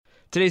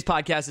Today's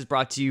podcast is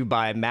brought to you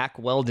by Mack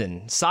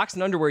Weldon. Socks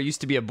and underwear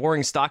used to be a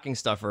boring stocking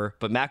stuffer,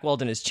 but Mack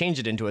Weldon has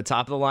changed it into a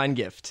top-of-the-line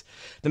gift.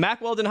 The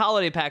Mack Weldon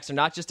holiday packs are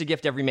not just a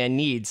gift every man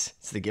needs,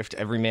 it's the gift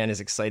every man is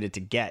excited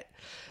to get.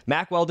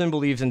 Mack Weldon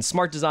believes in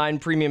smart design,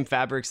 premium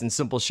fabrics, and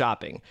simple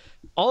shopping.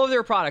 All of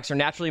their products are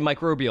naturally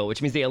microbial,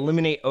 which means they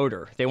eliminate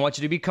odor. They want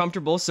you to be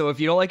comfortable, so if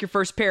you don't like your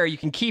first pair, you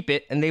can keep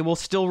it, and they will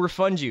still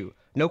refund you.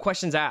 No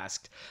questions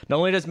asked. Not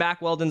only does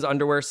Mack Weldon's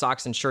underwear,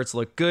 socks, and shirts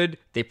look good,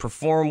 they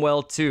perform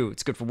well too.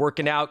 It's good for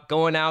working out,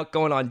 going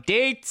on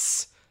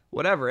dates,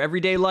 whatever,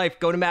 everyday life.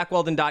 Go to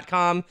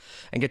MackWeldon.com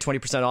and get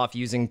 20% off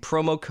using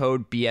promo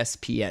code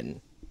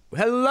BSPN.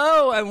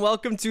 Hello and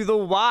welcome to The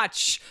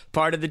Watch,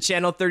 part of the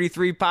Channel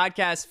 33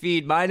 podcast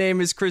feed. My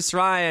name is Chris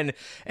Ryan,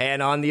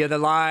 and on the other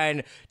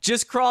line,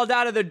 just crawled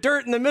out of the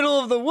dirt in the middle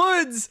of the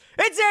woods,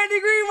 it's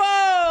Andy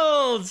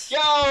Greenwald! Yo,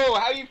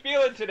 how you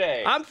feeling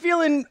today? I'm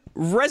feeling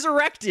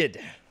resurrected.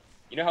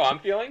 You know how I'm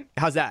feeling?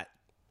 How's that?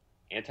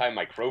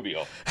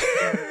 Antimicrobial.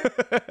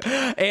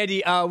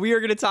 Andy, we are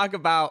going to talk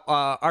about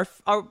our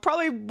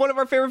probably one of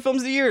our favorite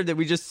films of the year that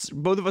we just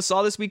both of us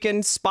saw this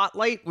weekend,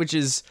 Spotlight, which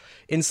is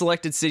in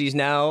selected cities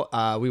now.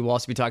 We will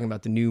also be talking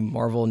about the new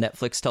Marvel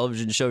Netflix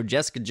television show,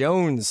 Jessica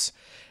Jones.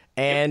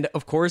 And,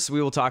 of course,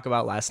 we will talk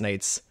about last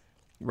night's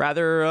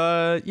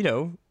rather,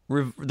 the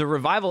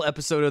revival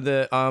episode of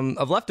the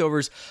of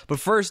Leftovers. But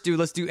first,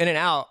 let's do in and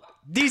out.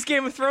 These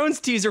Game of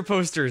Thrones teaser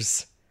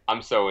posters.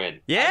 I'm so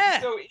in. Yeah.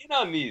 I'm so in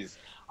on these.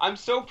 I'm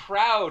so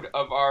proud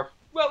of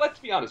let's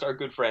be honest, our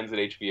good friends at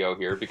HBO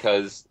here,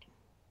 because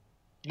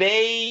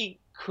they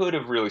could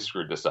have really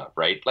screwed this up,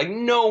 right? Like,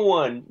 no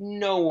one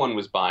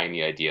was buying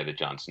the idea that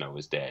Jon Snow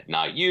was dead.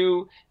 Not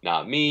you,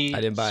 not me.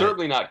 I didn't buy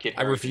certainly it. Not Kit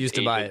I refused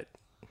to buy it.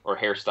 Or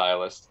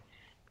hairstylist.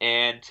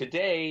 And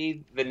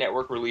today, the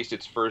network released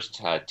its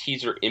first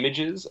teaser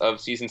images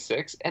of Season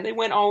 6, and they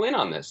went all in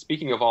on this.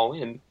 Speaking of all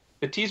in,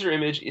 the teaser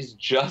image is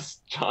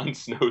just Jon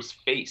Snow's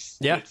face.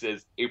 Yeah. It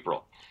says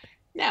April.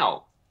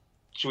 Now,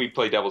 should we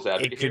play devil's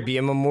advocate? It could be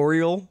a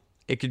memorial.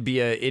 It could be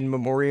a in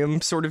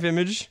memoriam sort of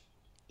image.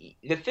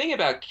 The thing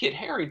about Kit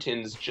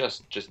Harington's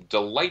just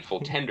delightful,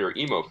 tender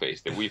emo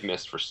face that we've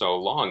missed for so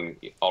long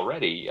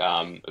already,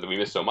 that we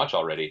missed so much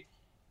already,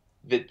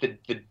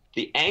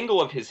 the angle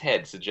of his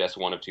head suggests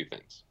one of two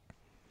things.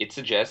 It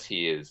suggests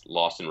he is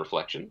lost in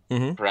reflection.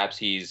 Mm-hmm. Perhaps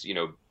he's, he's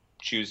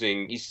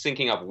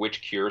syncing up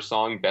which Cure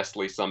song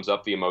bestly sums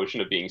up the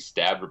emotion of being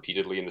stabbed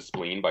repeatedly in the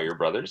spleen by your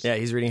brothers. Yeah,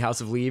 he's reading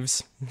House of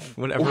Leaves,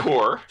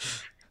 whatever.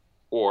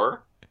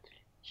 Or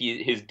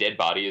his dead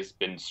body has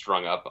been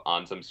strung up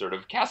on some sort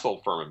of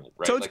castle firmament,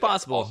 right? So it's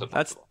possible.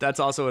 That's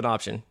also an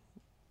option.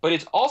 But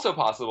it's also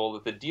possible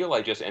that the deal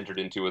I just entered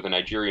into with a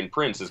Nigerian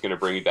prince is going to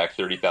bring me back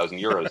 30,000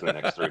 euros in the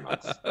next 3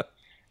 months.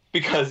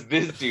 Because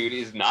this dude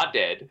is not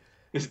dead.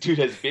 This dude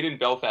has been in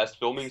Belfast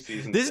filming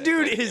season. This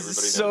dude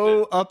is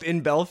so up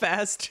in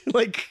Belfast.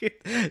 Like,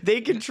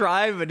 they can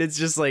try, but it's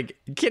just like,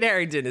 Kit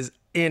Harington is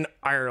in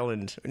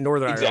Ireland,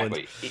 Northern Ireland.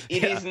 Exactly.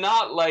 It is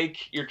not like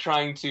you're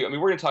trying to... we're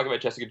going to talk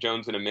about Jessica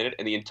Jones in a minute,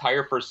 and the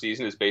entire first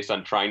season is based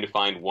on trying to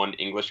find one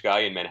English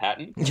guy in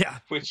Manhattan. Yeah.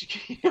 Which,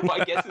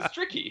 I guess is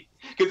tricky.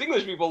 Because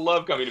English people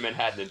love coming to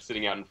Manhattan and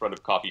sitting out in front of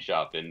a coffee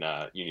shop in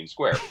Union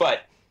Square.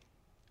 But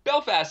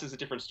Belfast is a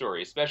different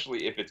story,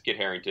 especially if it's Kit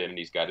Harington and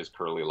he's got his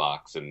curly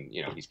locks and,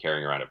 he's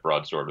carrying around a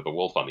broadsword with a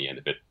wolf on the end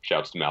of it.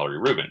 Shouts to Mallory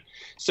Rubin.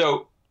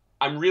 So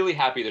I'm really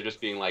happy they're just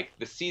being like,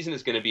 the season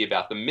is going to be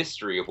about the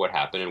mystery of what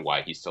happened and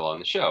why he's still on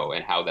the show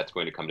and how that's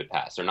going to come to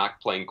pass. They're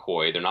not playing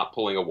coy. They're not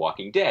pulling a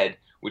Walking Dead,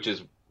 which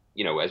is,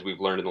 as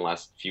we've learned in the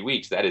last few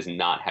weeks, that is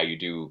not how you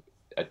do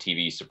a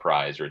TV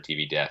surprise or a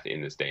TV death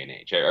in this day and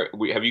age.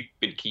 Have you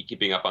been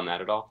keeping up on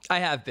that at all? I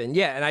have been,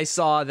 yeah. And I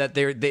saw that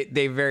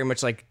they very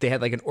much they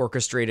had like an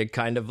orchestrated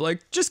kind of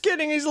like, just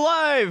kidding, he's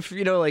alive,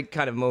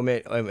 kind of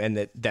moment. And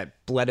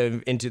that bled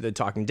into the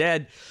Talking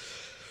Dead,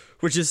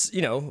 which is,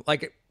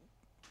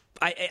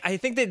 I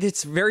think that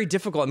it's very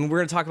difficult. We're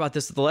going to talk about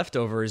this with The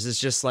Leftovers. It's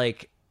just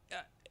like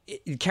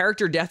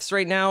character deaths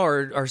right now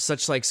are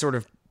such like sort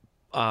of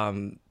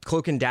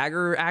cloak and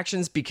dagger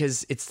actions,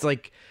 because it's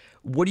like,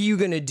 what are you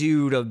going to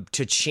do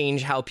to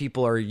change how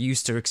people are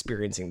used to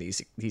experiencing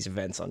these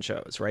events on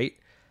shows, right?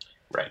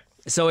 Right.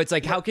 So it's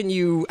like, how can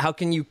you,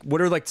 what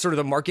are like sort of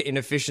the market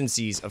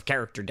inefficiencies of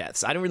character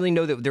deaths? I don't really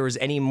know that there was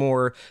any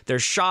more,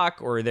 there's shock,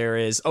 or there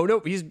is, oh no,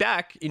 he's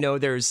back.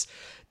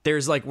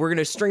 There's like, we're going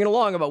to string it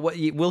along about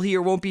will he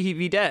or won't he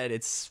be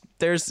dead?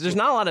 There's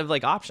not a lot of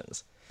like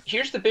options.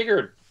 Here's the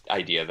bigger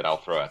idea that I'll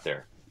throw out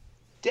there.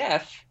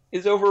 Death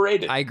is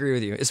overrated. I agree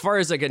with you. As far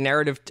as like a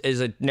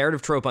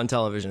narrative trope on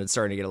television, it's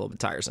starting to get a little bit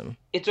tiresome.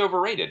 It's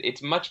overrated.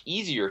 It's much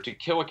easier to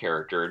kill a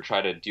character and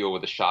try to deal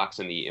with the shocks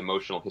and the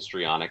emotional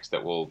histrionics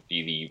that will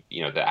be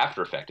the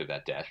after effect of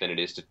that death than it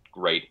is to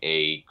write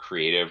a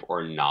creative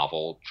or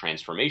novel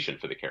transformation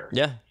for the character.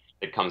 Yeah.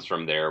 It comes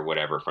from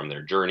from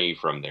their journey,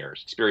 from their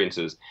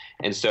experiences.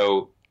 And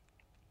so,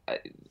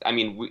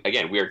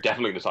 we are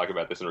definitely going to talk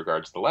about this in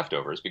regards to The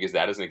Leftovers, because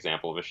that is an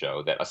example of a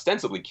show that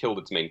ostensibly killed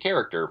its main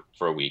character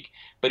for a week,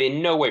 but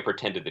in no way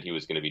pretended that he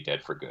was going to be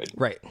dead for good.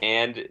 Right.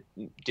 And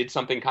did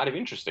something kind of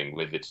interesting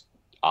with its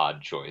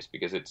odd choice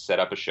because it set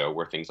up a show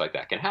where things like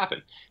that can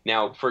happen.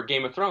 Now, for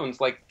Game of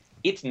Thrones, like,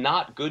 it's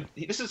not good.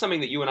 This is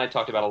something that you and I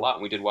talked about a lot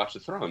when we did Watch the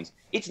Thrones.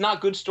 It's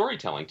not good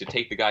storytelling to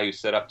take the guy who's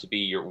set up to be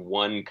your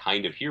one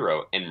kind of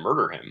hero and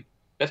murder him.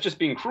 That's just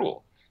being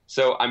cruel.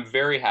 So I'm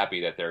very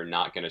happy that they're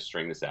not going to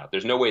string this out.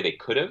 There's no way they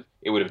could have.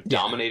 It would have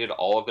dominated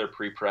all of their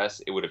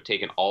pre-press. It would have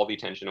taken all the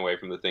attention away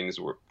from the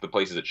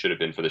places it should have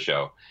been for the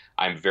show.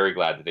 I'm very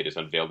glad that they just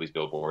unveiled these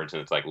billboards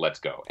and it's like, let's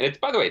go. And it's,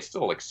 by the way, it's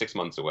still like 6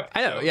 months away.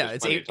 I know, so yeah.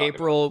 It's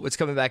April. It's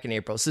coming back in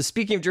April. So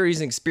speaking of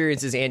journeys and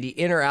experiences, Andy,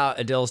 in or out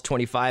Adele's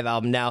 25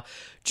 album now?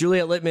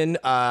 Juliet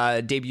Littman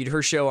debuted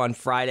her show on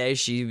Friday.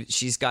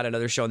 She's got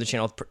another show on the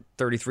Channel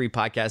 33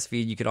 podcast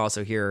feed. You can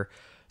also hear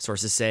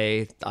sources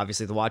say,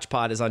 obviously, the Watch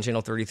Pod is on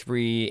Channel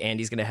 33.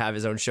 Andy's going to have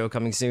his own show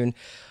coming soon.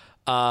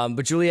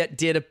 But Juliet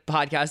did a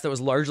podcast that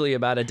was largely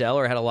about Adele,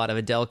 or had a lot of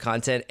Adele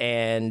content.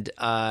 And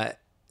but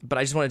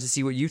I just wanted to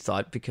see what you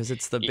thought, because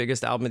it's the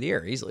biggest album of the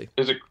year, easily.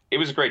 It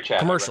was a great chat.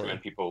 Commercially. I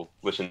recommend people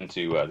listen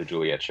to the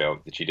Juliet show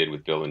that she did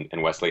with Bill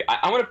and Wesley.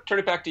 I want to turn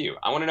it back to you.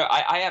 I want to know.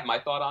 I have my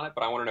thought on it,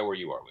 but I want to know where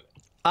you are with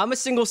it. I'm a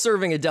single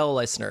serving Adele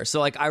listener,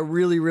 so like I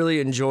really, really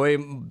enjoy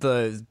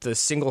the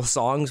single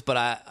songs, but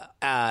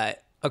I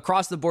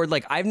across the board,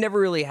 like I've never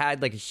really had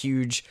like a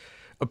huge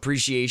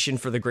appreciation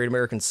for the Great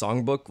American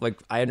Songbook. Like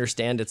I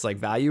understand its like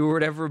value or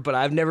whatever, but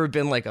I've never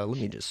been like, I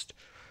need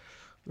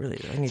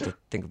to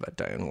think about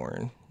Diane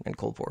Warren and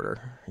Cole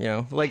Porter, you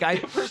know? Like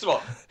First of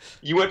all,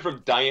 you went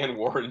from Diane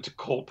Warren to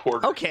Cole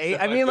Porter. Okay,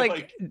 I mean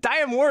like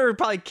Diane Warren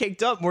probably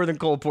caked up more than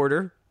Cole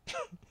Porter.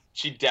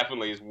 She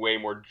definitely is way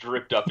more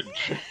dripped up and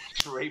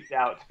draped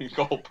out than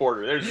Cole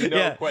Porter. There's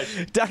no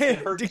question.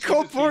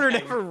 Cole Porter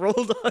never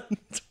rolled on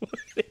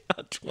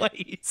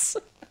twice.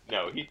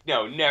 No,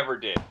 never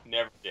did.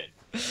 Never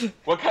did.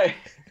 What kind?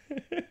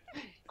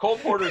 Cole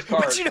Porter's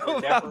cars. What you know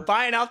about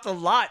buying out the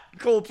lot,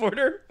 Cole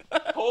Porter?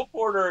 Cole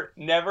Porter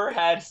never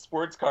had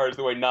sports cars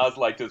the way Nas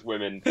liked his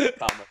women.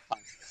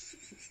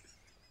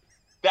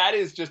 That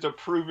is just a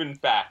proven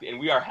fact, and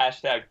we are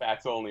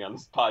 #facts only on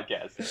this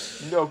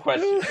podcast. No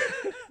question.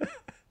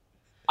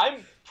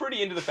 I'm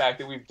pretty into the fact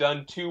that we've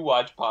done 2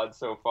 watch pods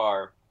so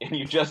far, and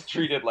you just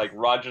treated like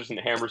Rodgers and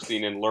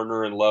Hammerstein and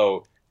Lerner and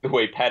Lowe the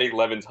way Patty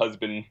Levin's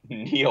husband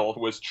Neil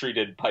was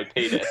treated by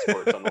paid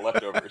escorts on The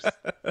Leftovers.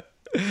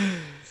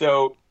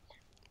 So,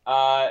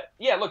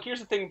 yeah, look, here's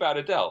the thing about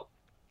Adele.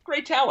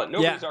 Great talent.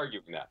 Nobody's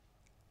arguing that.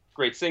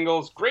 Great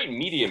singles. Great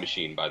media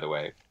machine, by the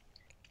way.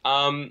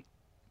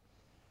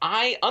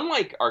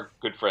 Unlike our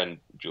good friend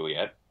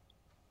Juliet,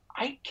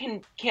 I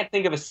can't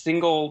think of a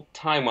single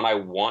time when I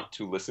want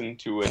to listen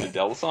to an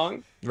Adele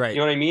song. Right. You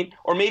know what I mean?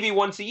 Or maybe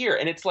once a year.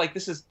 And it's like,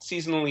 this is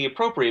seasonally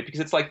appropriate because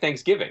it's like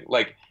Thanksgiving.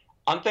 Like,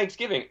 on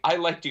Thanksgiving, I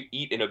like to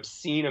eat an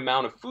obscene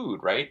amount of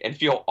food, right? And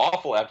feel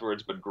awful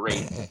afterwards, but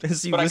great.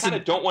 But I kind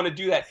of don't want to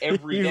do that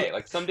every day.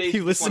 Like, some days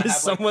you listen to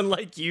someone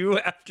like you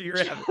after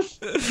you're having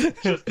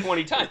just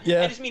 20 times.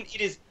 Yeah. I just mean, it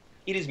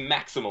is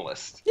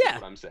maximalist. Yeah.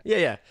 Is what I'm saying.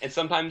 Yeah. And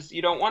sometimes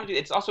you don't want to do it.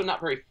 It's also not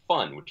very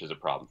fun, which is a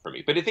problem for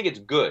me. But I think it's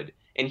good.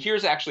 And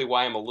here's actually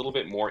why I'm a little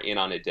bit more in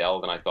on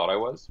Adele than I thought I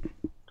was.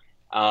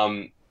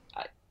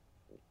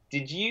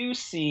 Did you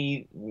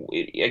see,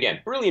 again,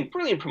 brilliant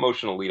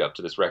promotional lead up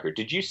to this record.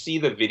 Did you see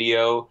the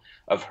video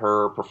of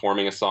her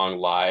performing a song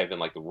live in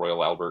like the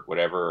Royal Albert,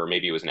 whatever, or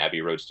maybe it was in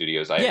Abbey Road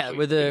Studios?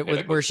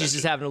 Where she's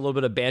just having a little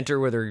bit of banter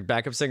with her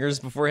backup singers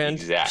beforehand.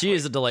 Exactly. She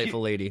is a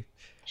delightful lady.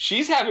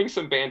 She's having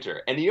some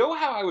banter. And you know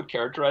how I would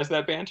characterize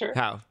that banter?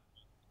 How?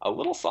 A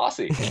little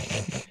saucy.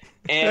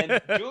 And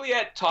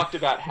Juliet talked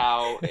about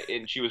how,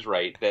 and she was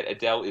right, that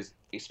Adele is,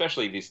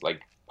 especially these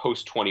like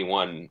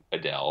post-21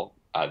 Adele,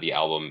 the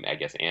album, I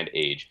guess, and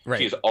age, right.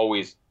 she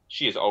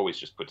is always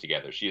just put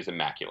together. She is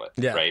immaculate,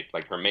 right?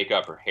 Like her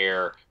makeup, her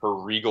hair, her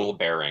regal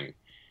bearing.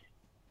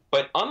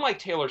 But unlike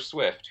Taylor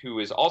Swift, who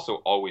is also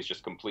always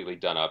just completely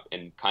done up,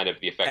 and kind of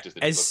the effect is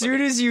that as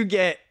soon as you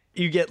get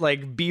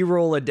like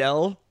B-roll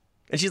Adele,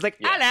 and she's like,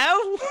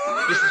 hello.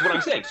 This is what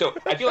I'm saying. So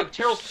I feel like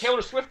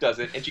Taylor Swift does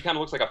it, and she kind of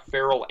looks like a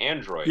feral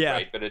android,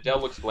 right? But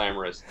Adele looks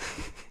glamorous,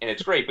 and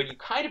it's great. But you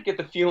kind of get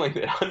the feeling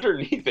that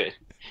underneath it,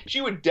 she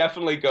would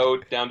definitely go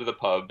down to the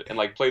pub and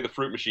like play the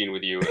fruit machine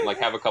with you and like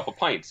have a couple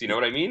pints. You know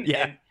what I mean?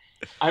 Yeah. And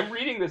I'm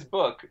reading this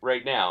book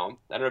right now.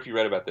 I don't know if you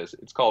read about this.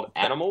 It's called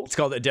Animals. It's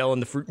called Adele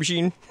and the Fruit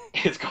Machine.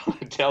 It's called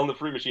Adele and the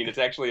Fruit Machine. It's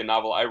actually a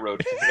novel I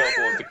wrote. It's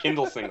available as a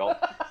Kindle single.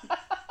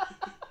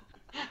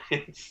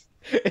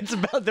 It's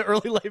about the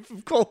early life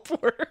of Cole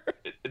Porter.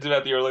 It's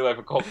about the early life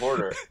of Cole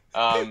Porter,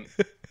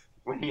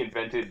 when he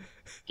invented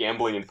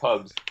gambling in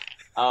pubs.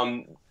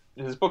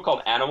 There's this book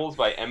called Animals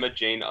by Emma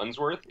Jane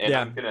Unsworth, and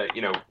I'm gonna,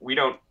 we're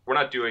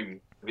not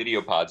doing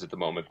video pods at the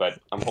moment, but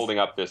I'm holding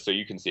up this so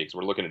you can see it, because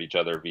we're looking at each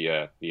other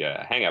via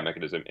Hangout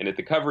mechanism, and at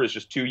the cover is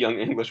just 2 young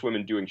English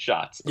women doing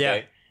shots. Okay?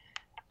 Yeah.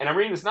 And I'm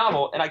reading this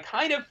novel, and I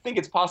kind of think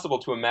it's possible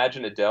to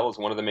imagine Adele as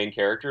one of the main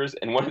characters.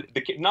 And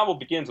the novel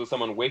begins with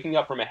someone waking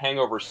up from a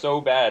hangover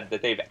so bad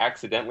that they've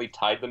accidentally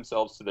tied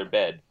themselves to their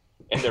bed.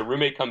 And their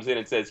roommate comes in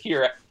and says,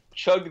 here,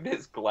 chug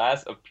this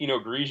glass of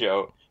Pinot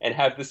Grigio and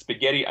have the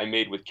spaghetti I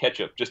made with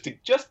ketchup just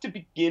to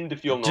begin to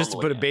feel normal. Just to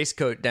put again. a base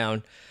coat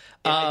down.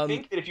 And I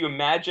think that if you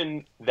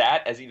imagine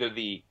that as either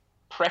the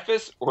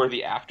preface or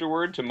the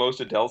afterword to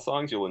most Adele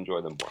songs, you'll enjoy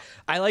them more.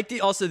 I like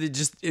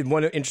just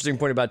one interesting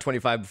point about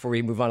 25 before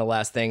we move on to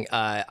last thing.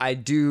 I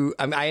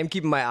am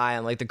keeping my eye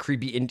on like the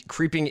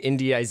creeping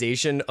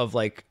Indiaization of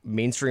like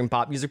mainstream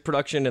pop music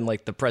production and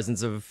like the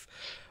presence of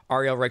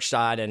Ariel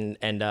Rechtshaid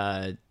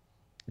and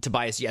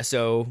Tobias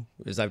Yesso.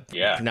 Is I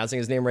pronouncing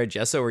his name right?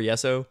 Jesso or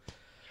Yesso?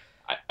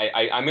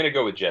 I'm going to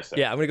go with Jesso.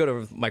 Yeah, I'm going to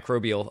go to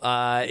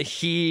Microbial.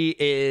 He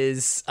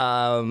is...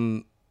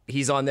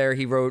 he's on there.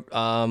 He wrote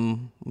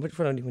which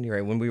one did he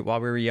write? When we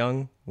were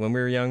young.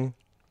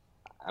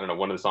 I don't know,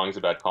 one of the songs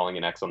about calling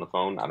an ex on the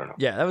phone. I don't know.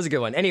 Yeah, that was a good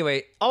one.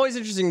 Anyway, always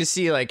interesting to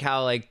see like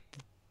how like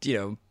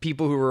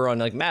people who were on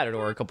like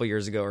Matador a couple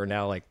years ago are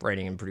now like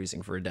writing and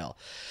producing for Adele.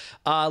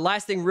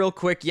 Last thing, real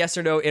quick, yes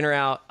or no, in or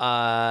out.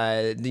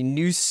 The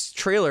new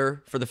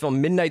trailer for the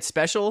film Midnight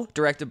Special,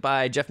 directed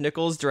by Jeff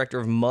Nichols, director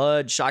of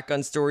Mud,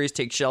 Shotgun Stories,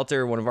 Take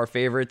Shelter, one of our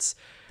favorites.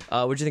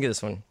 What'd you think of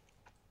this one?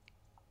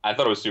 I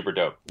thought it was super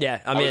dope.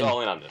 Yeah, I was all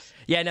in on this.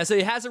 Yeah, no, so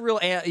it has a real...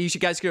 You should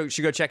go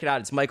check it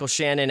out. It's Michael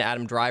Shannon,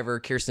 Adam Driver,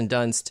 Kirsten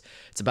Dunst.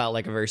 It's about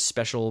like a very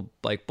special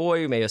like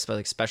boy who may have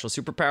like special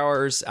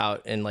superpowers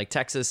out in like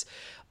Texas.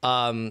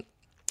 And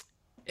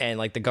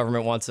like the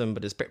government wants him,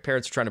 but his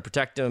parents are trying to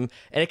protect him.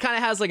 And it kind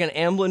of has like an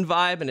Amblin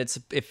vibe, and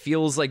it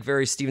feels like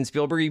very Steven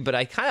Spielberg-y, but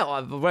I kind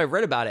of, when I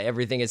read about it,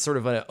 everything, it's sort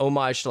of an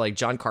homage to like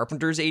John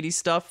Carpenter's 80s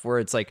stuff, where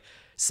it's like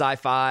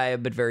sci-fi,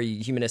 but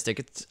very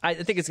humanistic. I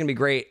think it's going to be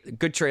great.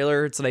 Good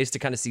trailer. It's nice to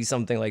kind of see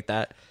something like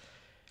that.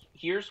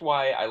 Here's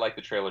why I like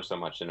the trailer so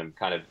much, and I'm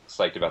kind of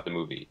psyched about the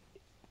movie.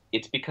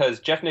 It's because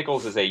Jeff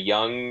Nichols is a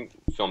young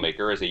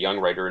filmmaker, is a young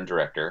writer and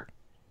director,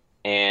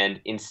 and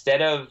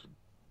instead of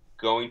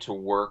going to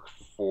work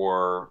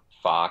for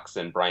Fox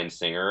and Bryan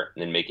Singer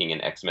and then making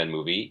an X-Men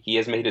movie, he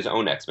has made his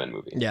own X-Men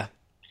movie. Yeah.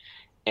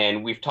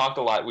 And we talked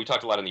a lot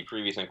in the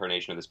previous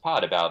incarnation of this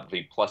pod about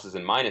the pluses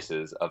and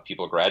minuses of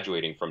people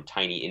graduating from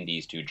tiny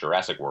indies to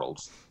Jurassic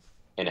Worlds,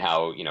 and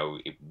how,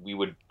 we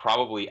would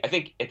probably, I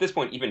think at this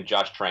point, even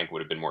Josh Trank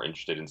would have been more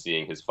interested in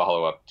seeing his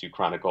follow-up to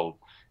Chronicle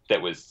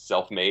that was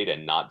self-made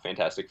and not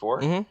Fantastic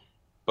Four. Mm-hmm.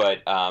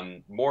 But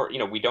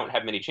we don't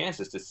have many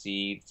chances to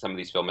see some of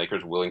these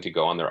filmmakers willing to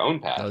go on their own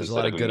path. There's a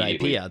lot of good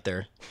IP out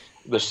there.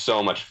 There's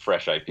so much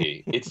fresh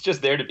IP. It's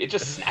just it's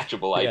just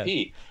snatchable IP.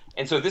 Yeah.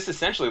 And so this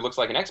essentially looks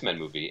like an X-Men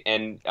movie.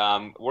 And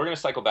we're going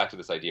to cycle back to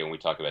this idea when we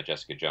talk about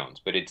Jessica Jones.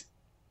 But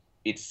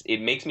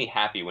it makes me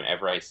happy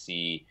whenever I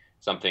see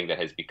something that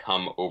has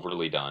become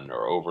overly done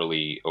or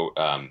overly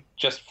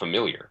just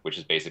familiar, which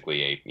is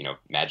basically a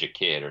Magic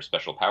Kid or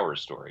Special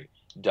Powers story,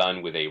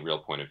 done with a real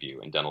point of view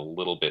and done a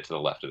little bit to the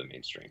left of the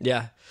mainstream.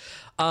 Yeah.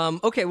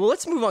 Okay, well,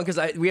 let's move on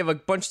because we have a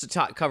bunch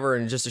to cover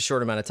in just a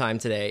short amount of time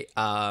today.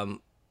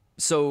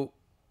 So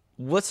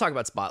let's talk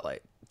about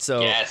Spotlight.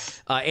 So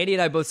yes. Andy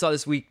and I both saw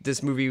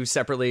this movie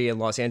separately in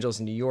Los Angeles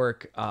and New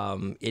York.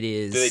 It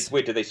is...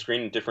 Did they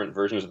screen different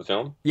versions of the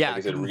film? Yeah.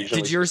 Like,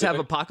 did yours have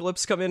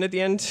Apocalypse come in at the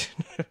end?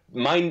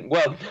 Mine,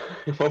 well,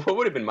 what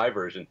would have been my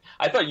version?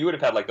 I thought you would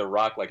have had like The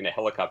Rock like in a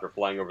helicopter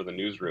flying over the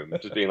newsroom,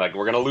 just being like,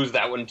 we're going to lose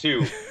that one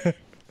too.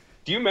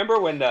 Do you remember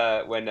when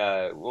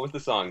what was the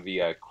song?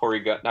 The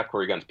not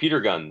Corey Guns,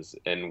 Peter Guns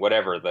and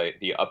whatever,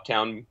 the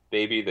Uptown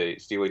Baby, the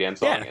Steely Dan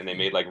song, yeah. And they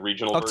made like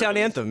regional Uptown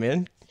versions. Anthem,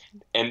 man.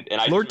 And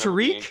I Lord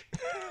Tariq?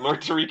 Lord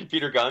Tariq and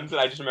Peter Guns,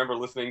 and I just remember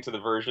listening to the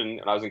version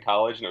when I was in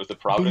college, and it was the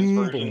Providence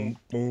version.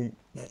 Boom.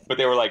 But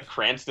they were like,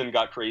 Cranston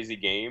got crazy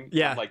game.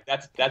 Yeah. I'm like,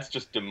 that's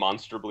just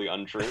demonstrably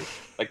untrue.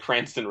 Like,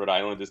 Cranston, Rhode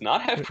Island does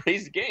not have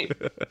crazy game.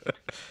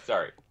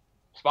 Sorry.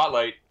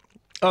 Spotlight.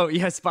 Oh,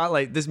 yeah,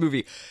 Spotlight, this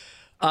movie.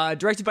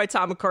 Directed by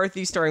Tom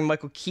McCarthy, starring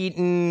Michael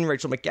Keaton,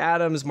 Rachel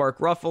McAdams, Mark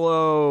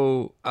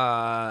Ruffalo,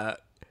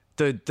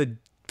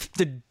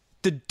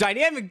 the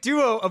dynamic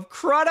duo of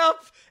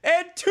Crudup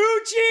and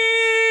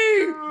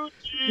Tucci!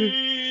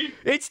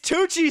 It's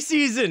Tucci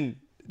season!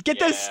 Get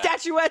those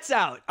statuettes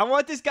out! I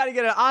want this guy to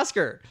get an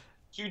Oscar.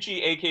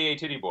 Tucci, a.k.a.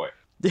 Titty Boy.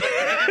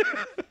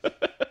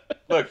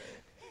 Look,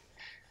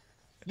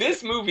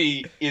 this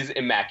movie is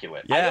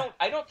immaculate. Yeah.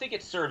 I don't think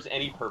it serves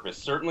any purpose,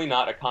 certainly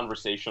not a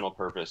conversational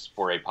purpose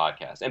for a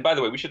podcast. And by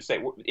the way, we should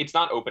say, it's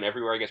not open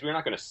everywhere, I guess. We're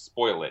not going to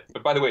spoil it.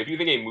 But by the way, if you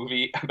think a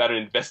movie about an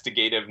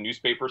investigative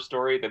newspaper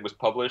story that was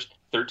published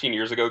 13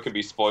 years ago can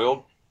be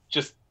spoiled,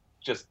 just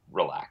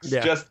relax.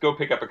 Yeah. Just go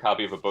pick up a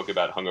copy of a book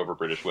about hungover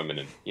British women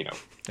and,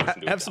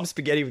 have some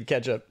spaghetti with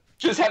ketchup.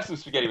 Just have some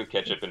spaghetti with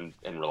ketchup and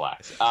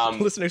relax.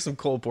 Listen to some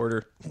Cole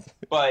Porter.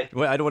 But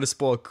well, I don't want to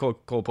spoil Cole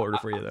Porter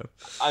for you, though.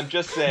 I'm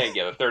just saying,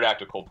 the third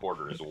act of Cole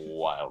Porter is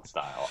wild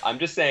style. I'm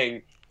just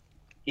saying,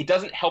 it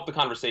doesn't help the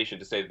conversation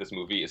to say that this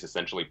movie is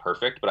essentially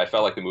perfect, but I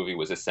felt like the movie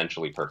was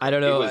essentially perfect. I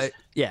don't know. I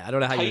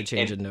don't know how you would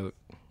change a note.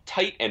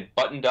 tight and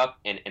buttoned up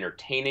and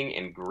entertaining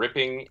and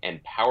gripping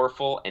and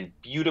powerful and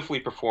beautifully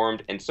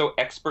performed and so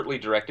expertly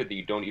directed that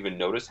you don't even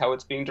notice how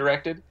it's being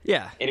directed.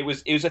 Yeah. And it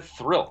was a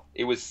thrill.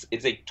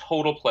 It's a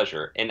total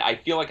pleasure. And I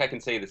feel like I can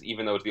say this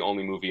even though it's the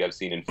only movie I've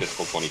seen in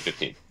fiscal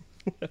 2015.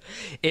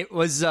 It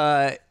was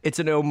it's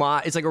an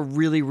homage. It's like a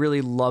really,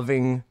 really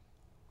loving,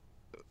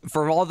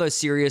 for all the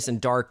serious and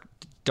dark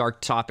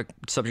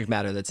subject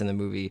matter that's in the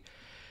movie.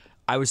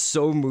 I was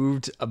so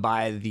moved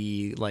by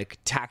the like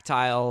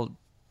tactile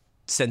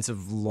sense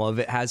of love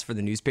it has for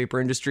the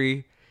newspaper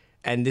industry,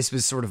 and this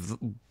was sort of,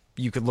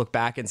 you could look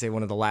back and say,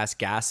 one of the last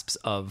gasps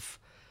of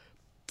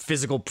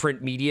physical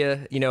print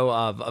media, you know,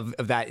 of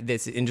that,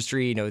 this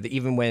industry, you know,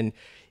 even when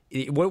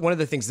one of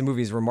the things the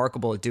movie is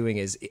remarkable at doing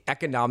is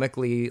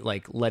economically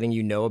like letting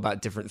you know about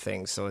different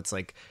things. So it's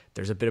like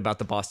there's a bit about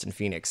the Boston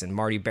Phoenix, and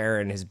Marty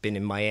Baron has been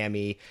in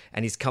Miami,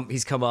 and he's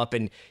come up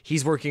and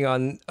he's working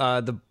on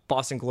the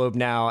Boston Globe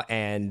now,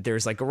 and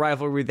there's like a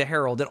rivalry with the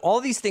Herald, and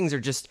all these things are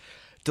just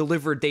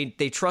delivered.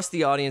 They trust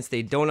the audience.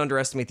 They don't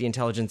underestimate the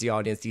intelligence of the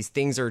audience. These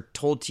things are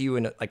told to you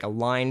in like a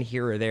line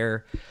here or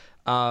there.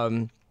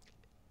 I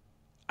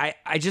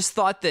just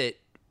thought that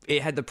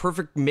it had the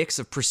perfect mix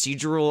of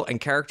procedural and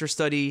character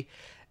study,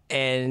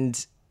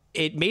 and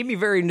it made me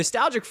very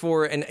nostalgic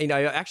for it. And you know,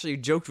 I actually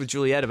joked with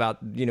Juliet about,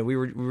 you know, we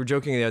were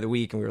joking the other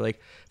week, and we were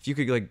like, if you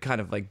could like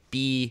kind of like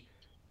be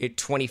at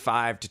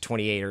 25 to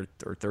 28 or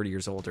 30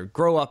 years old, or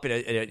grow up in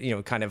a you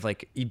know, kind of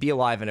like you'd be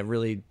alive in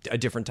a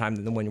different time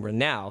than the one you were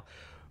now,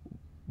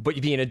 but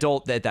you'd be an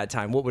adult at that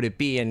time, what would it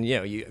be? And you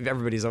know,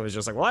 everybody's always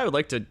just like, well, I would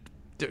like to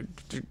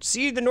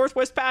see the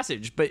Northwest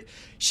Passage. But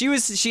she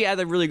had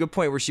a really good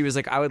point where she was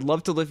like, I would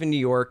love to live in New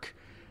York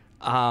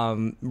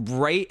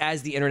right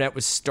as the internet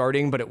was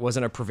starting, but it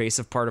wasn't a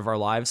pervasive part of our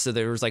lives. So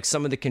there was like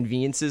some of the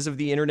conveniences of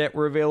the internet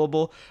were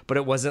available, but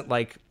it wasn't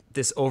like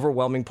this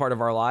overwhelming part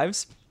of our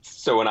lives.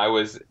 So when I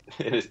was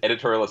an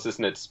editorial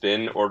assistant at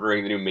Spin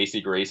ordering the new Macy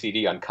Gray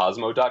CD on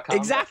Cosmo.com,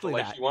 exactly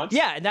that.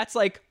 Yeah, and that's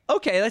like,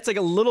 okay, that's like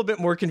a little bit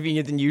more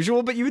convenient than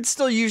usual, but you would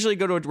still usually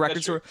go to a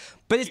record store.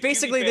 But it's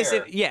basically this,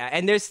 yeah,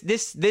 and there's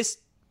this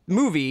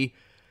movie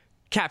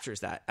captures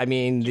that. I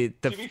mean,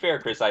 to be fair,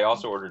 Chris, I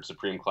also ordered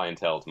Supreme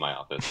Clientele to my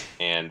office,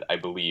 and I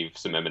believe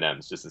some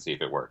M&Ms just to see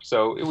if it worked.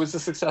 So it was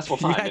a successful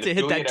time. You had to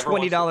hit that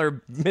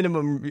 $20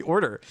 minimum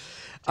order.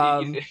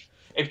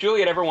 If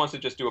Juliet ever wants to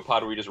just do a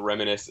pod where we just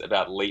reminisce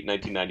about late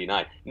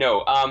 1999.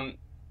 No,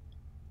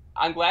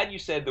 I'm glad you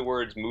said the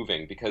words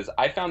moving, because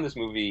I found this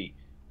movie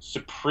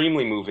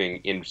supremely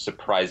moving in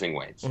surprising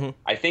ways. Mm-hmm.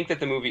 I think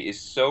that the movie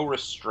is so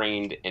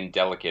restrained and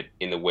delicate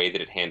in the way that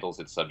it handles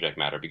its subject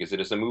matter, because it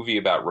is a movie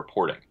about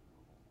reporting,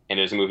 and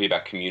it is a movie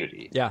about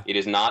community. Yeah. It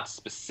is not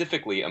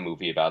specifically a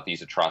movie about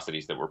these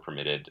atrocities that were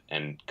permitted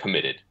and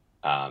committed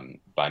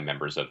by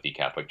members of the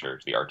Catholic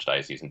Church, the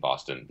Archdiocese in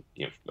Boston,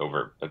 you know,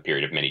 over a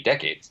period of many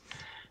decades.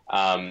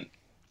 The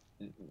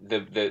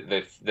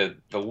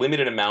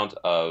limited amount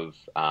of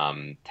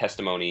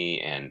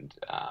testimony and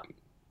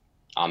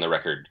on the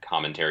record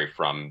commentary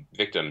from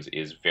victims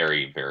is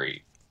very,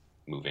 very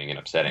moving and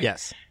upsetting.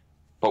 Yes.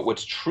 But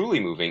what's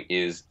truly moving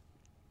is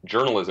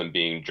journalism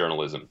being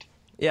journalismed.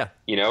 Yeah.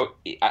 You know,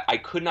 I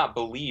could not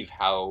believe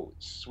how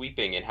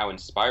sweeping and how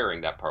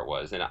inspiring that part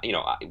was. And, you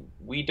know,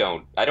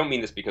 I don't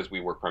mean this because we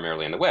work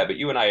primarily on the web, but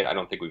you and I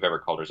don't think we've ever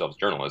called ourselves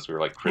journalists. We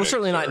were like critics. We're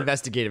certainly not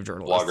investigative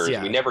journalists. Bloggers.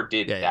 Yeah. We never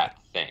did that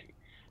thing.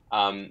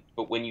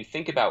 But when you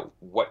think about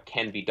what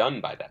can be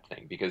done by that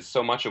thing, because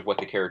so much of what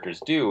the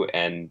characters do,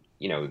 and,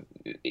 you know,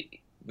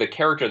 the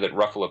character that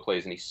Ruffalo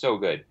plays, and he's so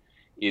good,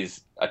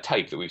 is a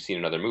type that we've seen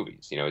in other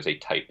movies, you know, is a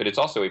type, but it's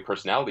also a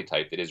personality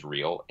type that is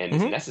real and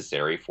is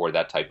necessary for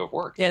that type of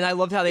work. Yeah, and I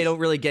loved how they don't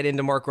really get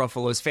into Mark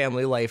Ruffalo's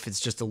family life. It's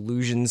just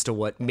allusions to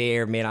what may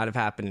or may not have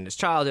happened in his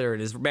childhood or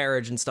in his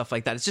marriage and stuff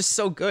like that. It's just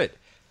so good.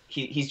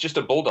 He's just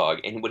a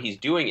bulldog, and what he's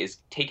doing is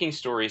taking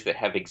stories that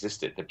have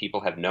existed, that people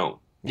have known,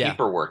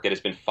 paperwork that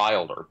has been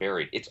filed or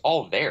buried. It's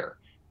all there,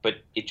 but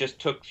it just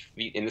took,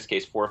 in this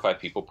case, 4 or 5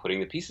 people putting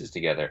the pieces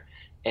together.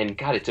 And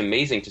God, it's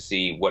amazing to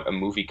see what a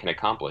movie can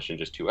accomplish in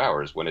just 2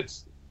 hours when it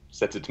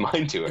sets its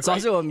mind to it. It's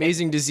also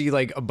amazing to see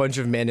like a bunch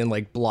of men in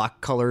like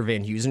block color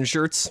Van Heusen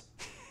shirts.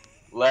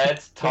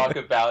 Let's talk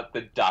about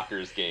the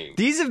Dockers game.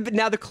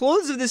 Now the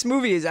clothes of this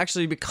movie has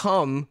actually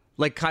become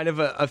like kind of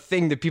a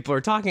thing that people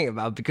are talking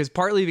about,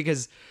 partly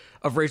because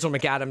of Rachel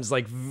McAdams'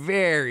 like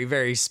very,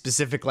 very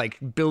specific like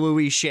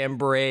billowy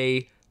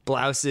chambray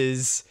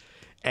blouses.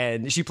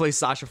 And she plays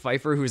Sasha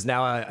Pfeiffer, who's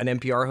now an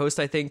NPR host,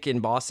 I think, in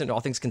Boston,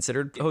 All Things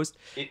Considered host.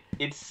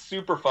 It's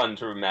super fun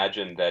to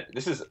imagine that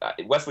this is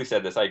Wesley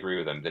said this. I agree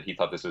with him that he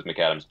thought this was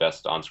McAdams'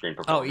 best on-screen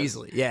performance. Oh,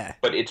 easily, yeah.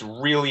 But it's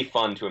really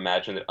fun to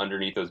imagine that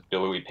underneath those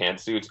billowy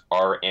pantsuits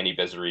are Annie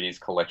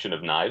Bezzerides' collection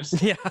of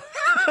knives. Yeah,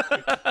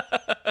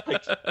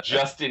 like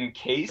just in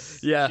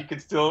case. Yeah, she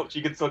could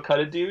still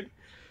cut a dude.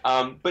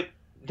 But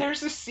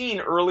there's this scene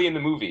early in the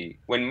movie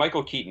when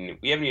Michael Keaton,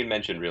 we haven't even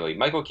mentioned really,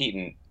 Michael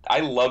Keaton, I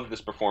love this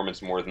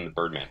performance more than the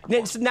Birdman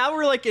performance. So now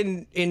we're like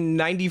in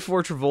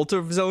 94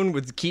 Travolta zone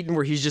with Keaton,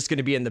 where he's just going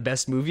to be in the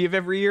best movie of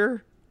every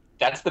year.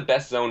 that's the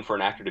best zone for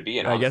an actor to be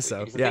in, I honestly. guess so,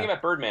 Because the yeah. thing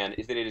about Birdman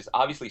is that it is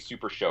obviously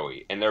super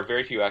showy, and there are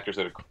very few actors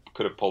that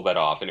could have pulled that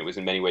off, and it was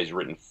in many ways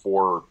written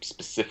for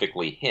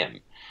specifically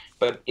him.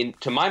 But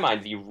to my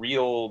mind, the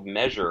real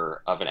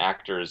measure of an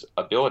actor's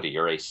ability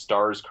or a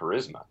star's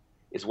charisma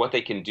is what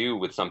they can do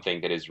with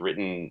something that is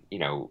written,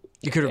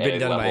 It could have at been a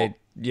done level.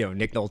 by,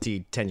 Nick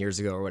Nolte 10 years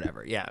ago or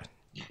whatever. Yeah.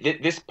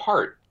 This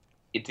part,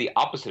 it's the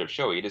opposite of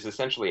showy. It is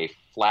essentially a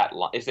flat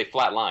line. It's a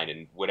flat line,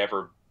 and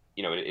whatever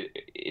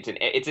it's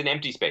an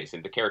empty space,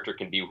 and the character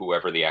can be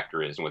whoever the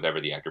actor is and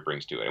whatever the actor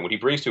brings to it. And what he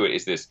brings to it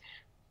is this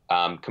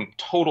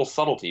total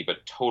subtlety,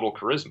 but total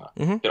charisma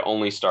that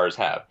only stars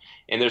have.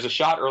 And there's a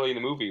shot early in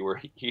the movie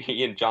where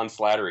he and John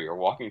Slattery are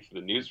walking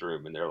through the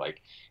newsroom, and they're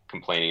like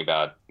complaining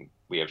about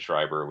Liev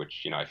Schreiber,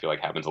 which I feel like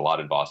happens a lot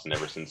in Boston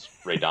ever since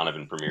Ray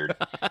Donovan premiered,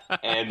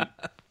 and.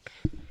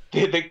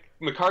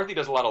 McCarthy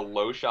does a lot of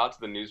low shots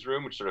of the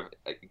newsroom, which sort of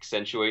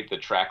accentuate the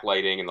track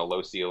lighting and the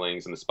low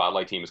ceilings, and the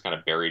spotlight team is kind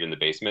of buried in the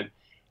basement.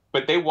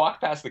 But they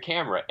walk past the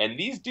camera, and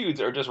these dudes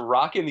are just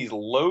rocking these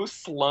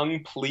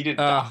low-slung pleated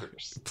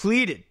Dockers.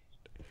 Pleated.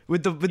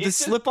 With the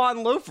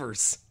slip-on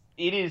loafers.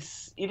 It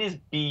is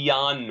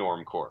beyond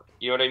normcore.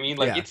 You know what I mean?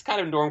 Like, it's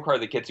kind of normcore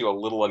that gets you a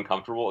little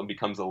uncomfortable and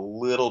becomes a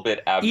little bit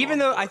abnormal. Even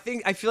though I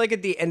feel like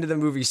at the end of the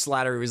movie,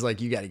 Slattery was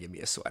like, "You got to give me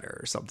a sweater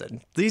or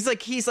something." He's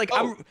like,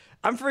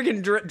 I'm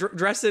freaking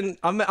dressing.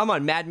 I'm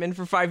on Mad Men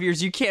for 5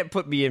 years. You can't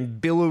put me in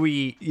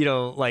billowy,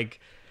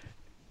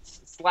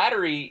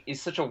 Slattery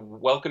is such a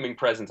welcoming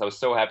presence. I was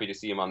so happy to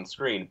see him on the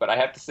screen. But I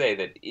have to say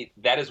that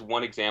that is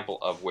one example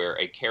of where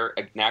an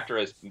actor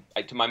has,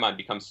 to my mind,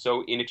 become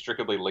so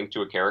inextricably linked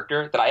to a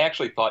character that I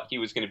actually thought he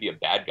was going to be a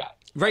bad guy.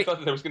 Right. I thought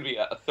that there was going to be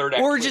a third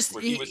act. Or twist just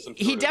where he was some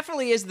he sort of-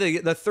 definitely is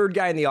the third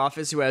guy in the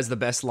office who has the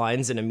best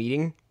lines in a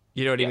meeting.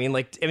 You know what I mean?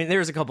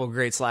 There's a couple of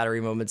great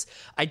Slattery moments.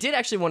 I did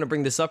actually want to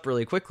bring this up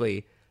really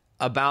quickly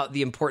about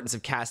the importance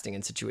of casting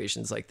in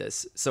situations like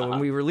this. So when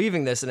we were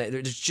leaving this, and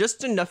there's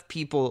just enough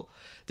people,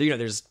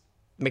 there's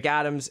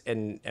McAdams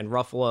and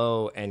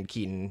Ruffalo and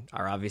Keaton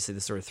are obviously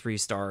the sort of 3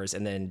 stars,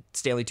 and then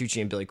Stanley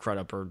Tucci and Billy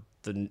Crudup are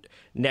the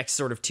next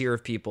sort of tier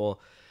of people.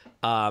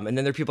 And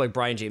then there are people like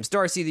Brian James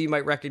Darcy that you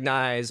might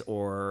recognize,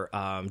 or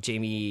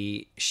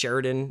Jamie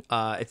Sheridan,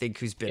 I think,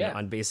 who's been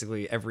on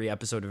basically every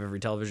episode of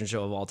every television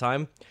show of all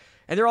time.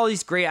 And they're all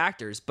these great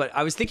actors. But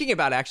I was thinking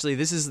about, actually,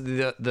 this is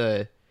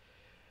the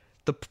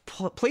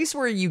place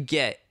where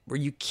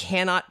you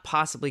cannot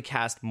possibly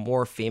cast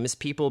more famous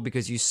people,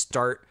 because you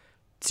start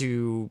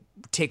to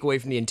take away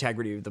from the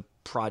integrity of the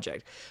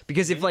project.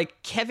 Because if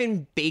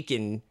Kevin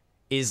Bacon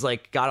is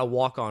got a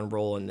walk-on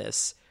role in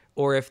this,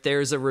 or if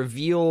there's a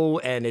reveal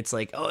and it's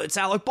it's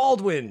Alec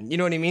Baldwin, you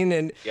know what I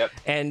mean?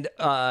 And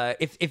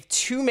if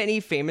too many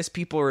famous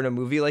people are in a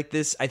movie like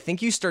this, I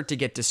think you start to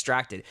get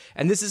distracted.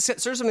 And this is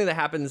sort of something that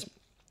happens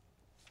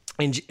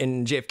in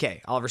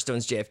JFK, Oliver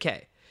Stone's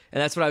JFK.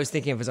 And that's what I was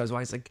thinking of as I was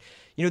watching.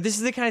 It's this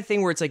is the kind of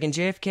thing where it's in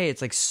JFK,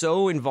 it's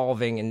so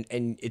involving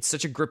and it's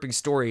such a gripping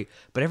story.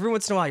 But every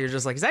once in a while, you're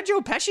just is that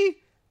Joe Pesci?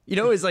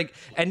 Is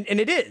and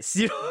it is,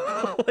 so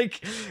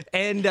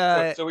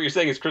what you're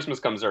saying is Christmas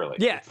comes early.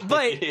 Yeah,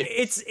 but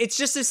it's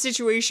just a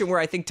situation where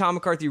I think Tom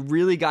McCarthy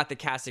really got the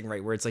casting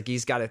right, where it's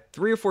he's got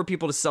 3 or 4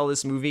 people to sell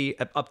this movie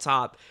up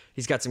top.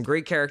 He's got some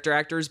great character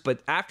actors,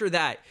 but after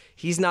that,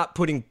 he's not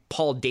putting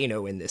Paul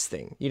Dano in this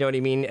thing. You know what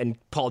I mean? And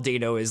Paul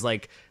Dano is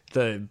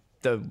the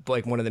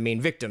one of the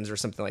main victims or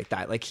something like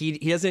that. He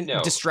doesn't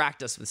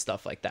distract us with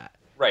stuff like that.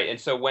 Right, and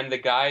so when the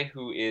guy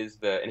who is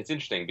and it's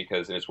interesting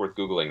because, and it's worth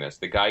Googling this,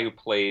 the guy who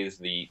plays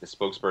the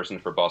spokesperson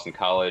for Boston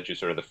College, who's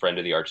sort of the friend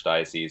of the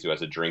Archdiocese, who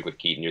has a drink with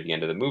Keaton near the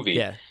end of the movie,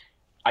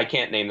 I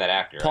can't name that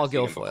actor. Paul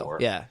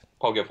Guilfoyle,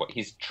 Paul Guilfoyle,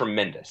 he's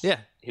tremendous. Yeah.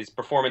 His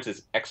performance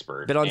is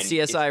expert. Been on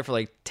CSI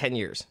for 10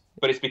 years.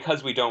 But it's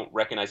because we don't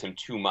recognize him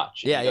too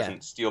much. Yeah, he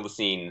doesn't steal the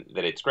scene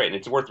that it's great. And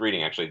it's worth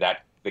reading, actually,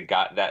 that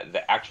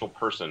the actual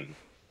person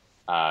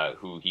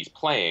who he's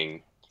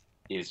playing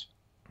is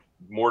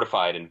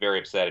mortified and very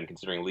upset and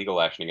considering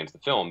legal action against the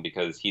film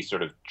because he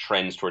sort of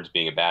trends towards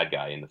being a bad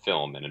guy in the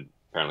film, and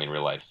apparently in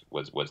real life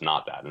was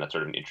not that. And that's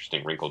sort of an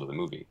interesting wrinkle to the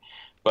movie.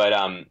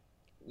 But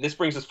this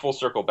brings us full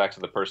circle back to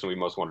the person we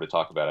most wanted to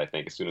talk about, I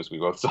think, as soon as we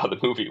both saw the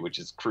movie, which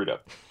is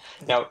Crudup.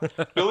 Now,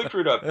 Billy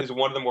Crudup is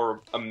one of the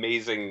more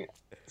amazing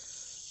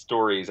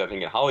stories, I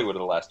think, in Hollywood of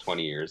the last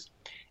 20 years.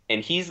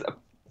 And he's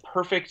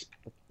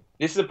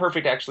this is a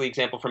perfect, actually,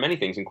 example for many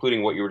things,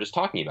 including what you were just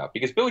talking about,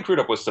 because Billy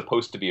Crudup was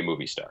supposed to be a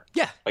movie star.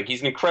 Yeah.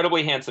 He's an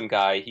incredibly handsome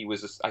guy. He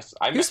was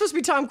supposed to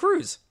be Tom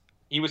Cruise.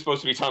 He was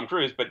supposed to be Tom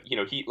Cruise, but,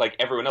 he, like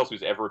everyone else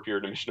who's ever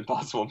appeared in a Mission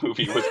Impossible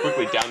movie, was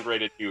quickly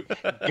downgraded to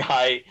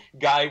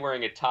guy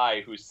wearing a tie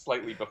who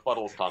slightly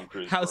befuddles Tom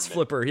Cruise. House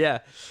flipper,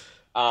 yeah.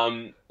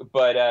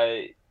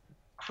 But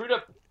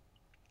Crudup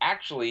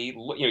actually,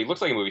 he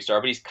looks like a movie star,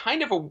 but he's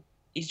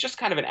just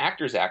kind of an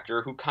actor's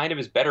actor who kind of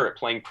is better at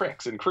playing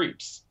pricks and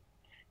creeps.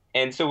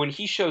 And so when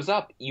he shows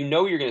up, you're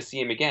going to see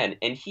him again,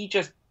 and he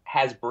just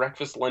has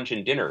breakfast, lunch,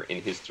 and dinner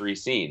in his 3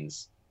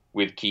 scenes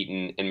with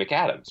Keaton and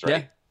McAdams,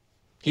 right?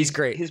 He's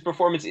great. His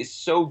performance is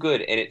so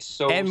good, and it's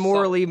so and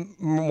morally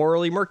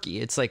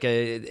murky. It's like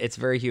it's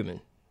very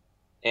human.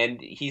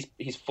 And he's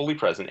fully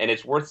present. And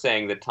it's worth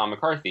saying that Tom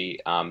McCarthy,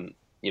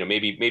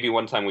 maybe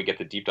one time we get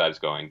the deep dives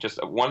going.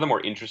 Just one of the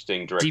more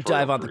interesting directorial deep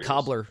dive on careers. The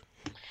Cobbler.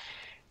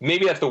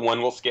 Maybe that's the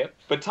one we'll skip.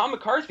 But Tom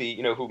McCarthy,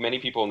 who many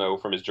people know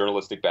from his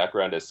journalistic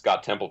background as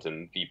Scott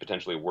Templeton, the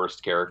potentially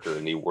worst character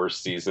in the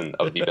worst season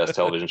of the best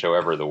television show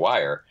ever, The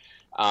Wire,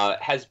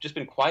 has just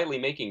been quietly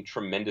making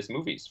tremendous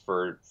movies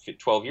for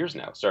 12 years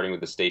now, starting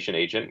with The Station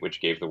Agent,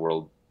 which gave the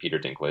world Peter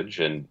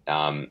Dinklage. And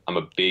I'm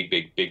a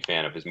big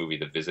fan of his movie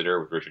The Visitor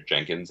with Richard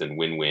Jenkins and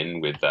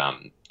Win-Win with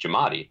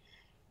Giamatti.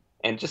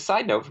 And just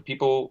side note for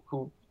people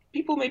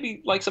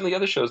maybe like some of the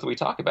other shows that we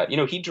talk about,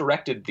 he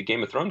directed the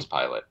Game of Thrones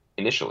pilot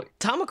initially.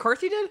 Tom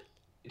McCarthy did?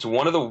 It's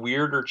one of the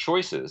weirder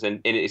choices,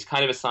 and it's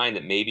kind of a sign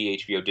that maybe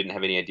HBO didn't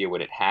have any idea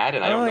what it had,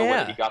 and I don't know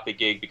whether he got the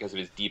gig because of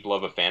his deep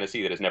love of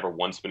fantasy that has never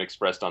once been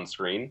expressed on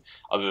screen,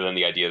 other than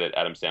the idea that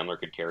Adam Sandler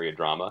could carry a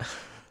drama,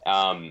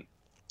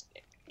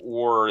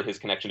 or his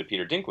connection to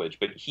Peter Dinklage.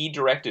 But he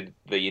directed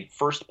the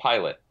first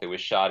pilot that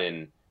was shot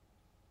in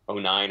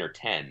 2009 or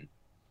 10,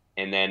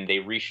 and then they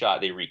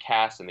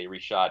recast, and they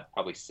reshot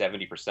probably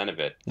 70% of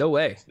it. No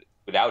way.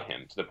 Without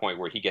him, to the point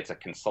where he gets a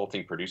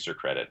consulting producer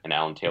credit and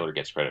Alan Taylor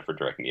gets credit for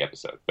directing the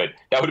episode. But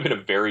that would have been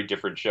a very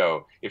different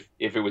show if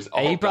it was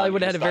all. And he probably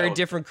would have had a very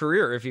different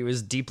career if he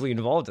was deeply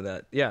involved in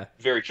that. Yeah.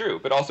 Very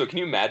true. But also, can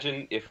you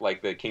imagine if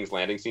the King's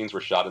Landing scenes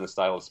were shot in the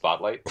style of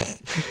Spotlight?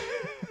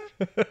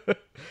 A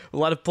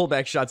lot of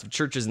pullback shots of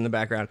churches in the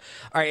background.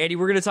 All right, Andy,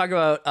 we're going to talk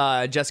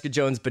about Jessica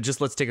Jones, but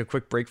just let's take a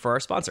quick break for our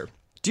sponsor.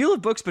 Do you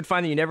love books but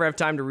find that you never have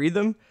time to read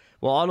them?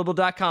 Well,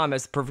 Audible.com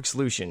has the perfect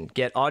solution.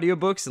 Get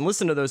audiobooks and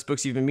listen to those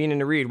books you've been meaning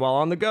to read while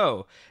on the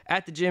go.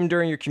 At the gym,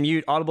 during your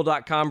commute,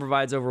 Audible.com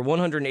provides over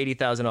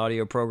 180,000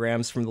 audio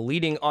programs from the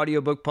leading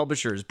audiobook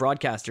publishers,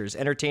 broadcasters,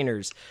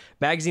 entertainers,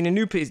 magazine and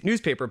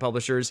newspaper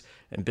publishers,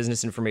 and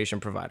business information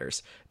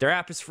providers. Their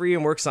app is free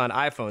and works on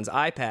iPhones,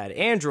 iPad,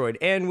 Android,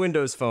 and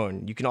Windows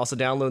Phone. You can also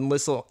download and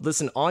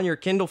listen on your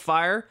Kindle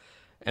Fire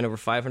and over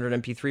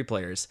 500 MP3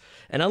 players.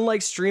 And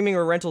unlike streaming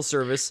or rental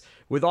service,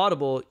 with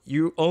Audible,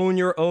 you own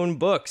your own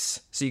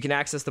books, so you can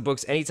access the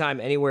books anytime,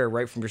 anywhere,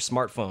 right from your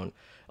smartphone.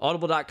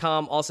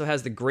 Audible.com also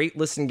has the Great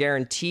Listen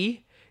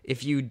Guarantee.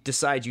 If you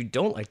decide you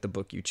don't like the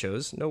book you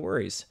chose, no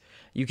worries.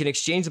 You can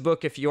exchange the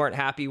book if you aren't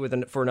happy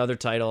for another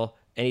title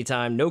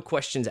anytime, no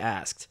questions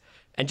asked.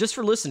 And just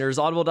for listeners,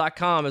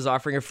 Audible.com is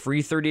offering a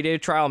free 30-day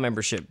trial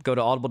membership. Go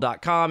to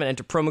Audible.com and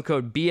enter promo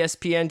code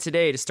BSPN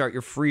today to start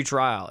your free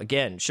trial.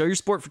 Again, show your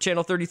support for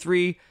Channel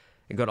 33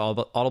 and go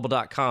to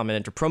Audible.com and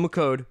enter promo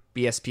code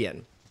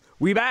BSPN.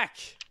 We back,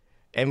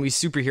 and we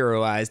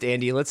superheroized.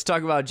 Andy, let's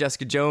talk about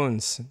Jessica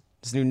Jones,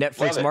 this new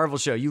Netflix Marvel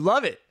show. You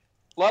love it.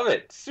 Love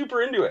it.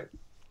 Super into it.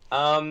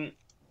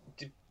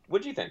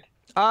 What do you think?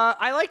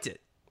 I liked it.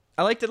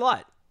 I liked it a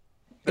lot.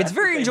 It's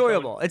very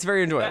enjoyable. It's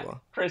very enjoyable.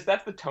 Chris,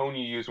 that's the tone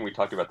you use when we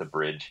talked about The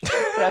Bridge.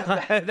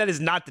 That is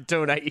not the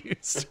tone I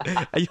used.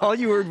 All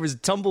you heard was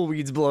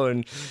tumbleweeds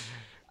blowing.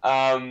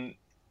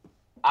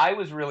 I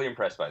was really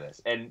impressed by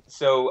this. And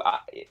so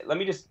let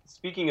me just,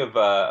 speaking of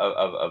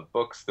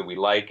books that we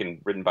like and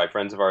written by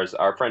friends of ours,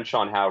 our friend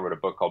Sean Howe wrote a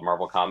book called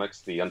Marvel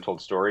Comics, The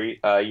Untold Story,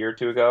 a year or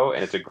two ago.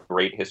 And it's a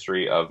great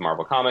history of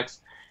Marvel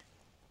Comics.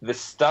 The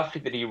stuff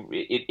that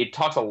it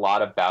talks a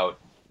lot about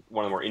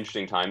one of the more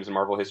interesting times in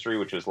Marvel history,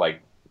 which was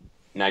like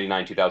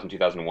 99, 2000,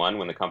 2001,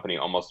 when the company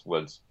almost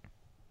was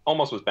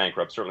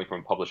bankrupt, certainly from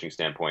a publishing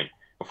standpoint,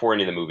 before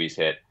any of the movies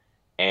hit.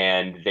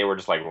 And they were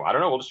just like, well, I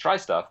don't know, we'll just try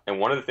stuff. And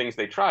one of the things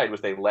they tried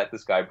was they let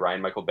this guy,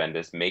 Brian Michael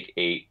Bendis, make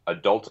a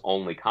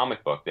adult-only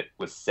comic book that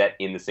was set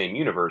in the same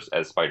universe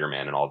as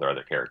Spider-Man and all their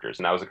other characters.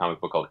 And that was a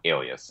comic book called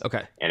Alias.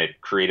 Okay. And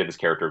it created this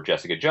character of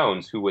Jessica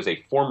Jones, who was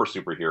a former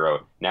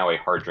superhero, now a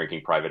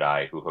hard-drinking private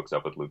eye who hooks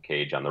up with Luke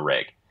Cage on the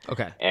reg.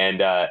 Okay.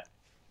 And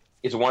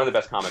it's one of the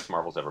best comics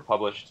Marvel's ever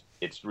published.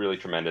 It's really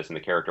tremendous, and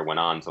the character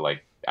went on to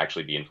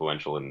actually be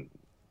influential in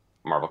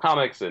Marvel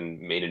Comics and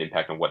made an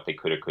impact on what they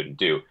could or couldn't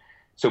do.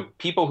 So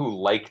people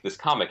who like this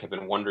comic have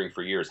been wondering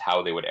for years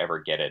how they would ever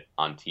get it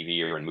on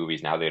TV or in movies,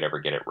 and how they'd ever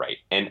get it right.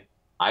 And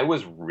I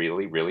was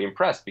really, really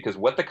impressed, because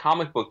what the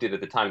comic book did at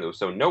the time that was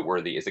so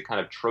noteworthy is it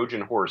kind of Trojan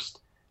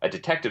horsed a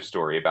detective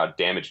story about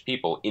damaged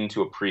people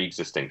into a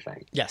pre-existing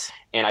thing. Yes.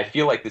 And I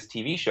feel like this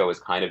TV show has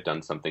kind of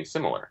done something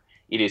similar.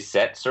 It is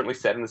certainly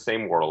set in the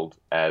same world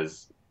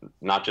as,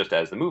 not just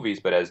as the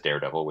movies, but as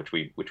Daredevil, which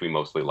we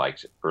mostly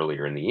liked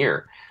earlier in the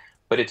year.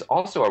 But it's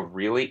also a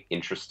really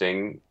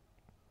interesting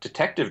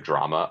detective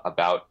drama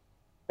about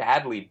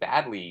badly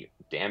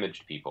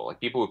damaged people, like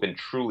people who've been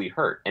truly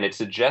hurt. And it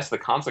suggests the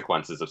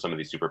consequences of some of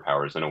these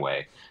superpowers in a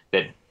way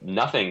that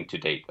nothing to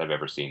date that I've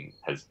ever seen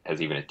has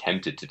even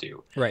attempted to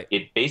do. Right.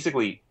 It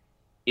basically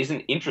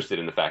isn't interested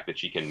in the fact that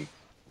she can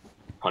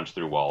punch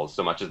through walls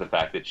so much as the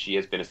fact that she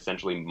has been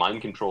essentially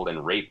mind controlled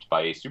and raped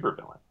by a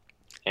supervillain.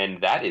 And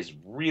that is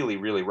really,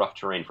 really rough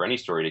terrain for any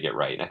story to get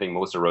right. And I think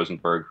Melissa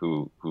Rosenberg,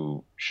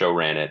 who show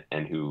ran it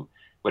and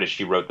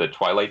she wrote the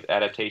Twilight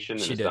adaptation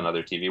and has done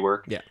other TV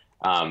work. Yeah.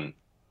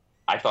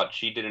 I thought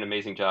she did an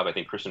amazing job. I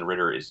think Kristen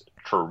Ritter is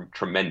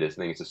tremendous. I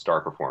think it's a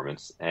star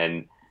performance.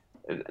 And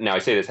now I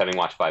say this having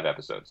watched 5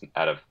 episodes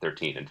out of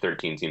 13, and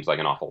 13 seems like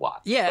an awful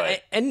lot. Yeah,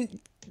 but and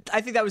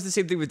I think that was the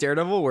same thing with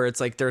Daredevil, where it's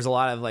like there's a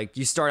lot of like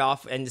you start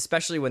off, and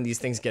especially when these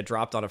things get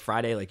dropped on a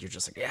Friday, like you're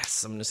just like,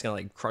 yes, I'm just gonna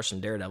like crush some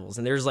Daredevils.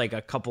 And there's like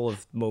a couple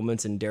of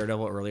moments in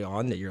Daredevil early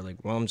on that you're like,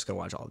 well, I'm just gonna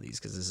watch all of these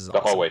because this is the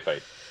awesome. hallway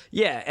fight.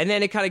 Yeah, and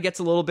then it kind of gets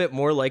a little bit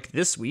more like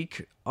this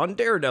week on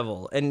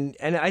Daredevil, and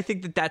I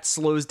think that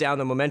slows down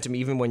the momentum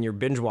even when you're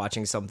binge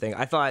watching something.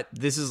 I thought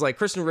this is like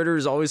Kristen Ritter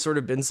has always sort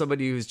of been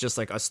somebody who's just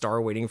like a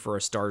star waiting for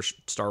a star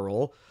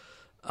role.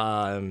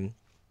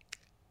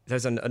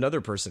 There's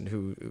another person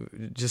who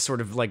just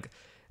sort of like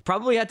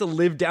probably had to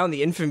live down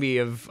the infamy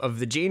of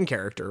the Jane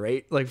character,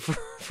 right? Like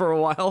for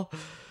a while.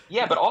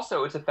 Yeah, but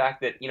also it's a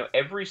fact that,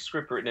 every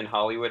script written in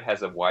Hollywood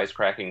has a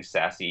wisecracking,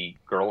 sassy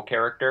girl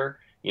character,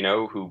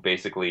 who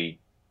basically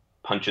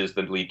punches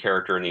the lead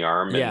character in the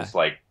arm and is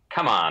like,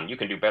 come on, you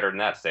can do better than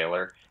that,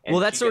 sailor. And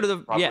well, that's sort of the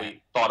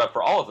probably thought up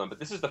for all of them, but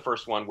this is the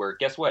first one where,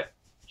 guess what?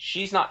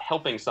 She's not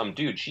helping some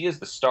dude. She is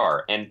the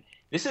star. And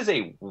this is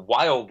a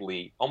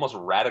wildly, almost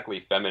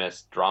radically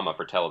feminist drama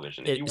for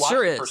television. If you watch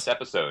the first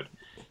episode,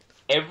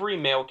 every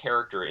male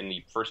character in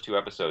the first 2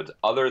 episodes,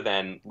 other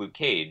than Luke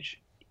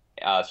Cage,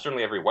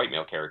 certainly every white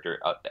male character,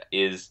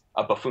 is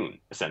a buffoon,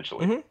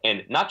 essentially. Mm-hmm.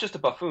 And not just a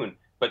buffoon,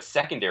 but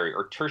secondary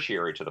or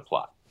tertiary to the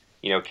plot.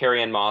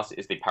 Carrie-Anne Moss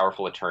is the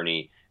powerful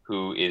attorney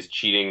who is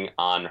cheating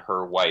on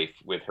her wife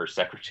with her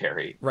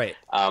secretary. Right.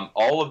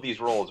 All of these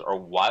roles are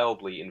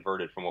wildly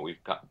inverted from what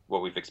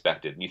we've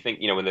expected. You think,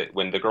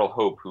 when the girl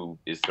Hope, who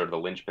is sort of the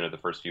linchpin of the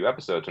first few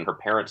episodes, when her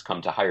parents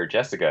come to hire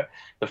Jessica,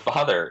 the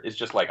father is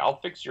just like, I'll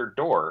fix your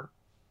door.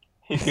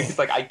 He's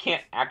like, I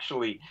can't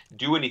actually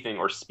do anything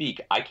or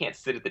speak. I can't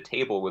sit at the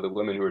table with the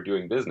women who are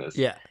doing business.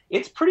 Yeah.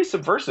 It's pretty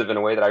subversive in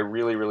a way that I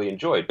really, really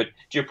enjoyed. But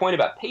to your point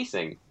about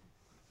pacing,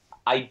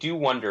 I do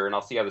wonder, and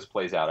I'll see how this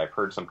plays out. I've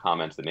heard some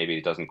comments that maybe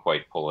it doesn't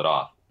quite pull it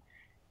off.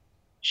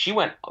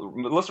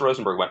 Melissa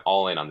Rosenberg went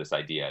all in on this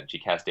idea. She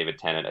cast David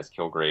Tennant as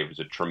Kilgrave, who's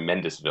a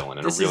tremendous villain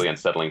and a really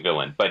unsettling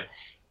villain. But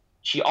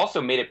she also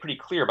made it pretty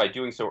clear by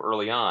doing so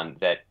early on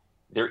that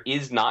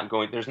there's not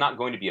going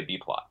to be a B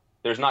plot.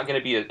 There's not going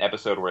to be an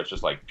episode where it's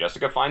just like,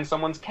 Jessica finds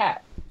someone's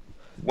cat.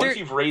 Once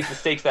you've raised the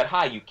stakes that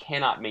high, you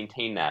cannot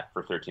maintain that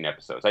for 13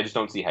 episodes. I just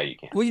don't see how you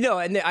can. Well,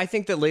 and I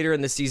think that later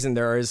in the season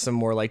there is some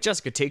more like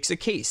Jessica takes a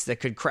case that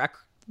could crack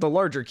the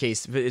larger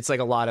case. It's like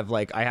a lot of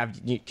like,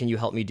 can you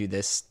help me do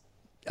this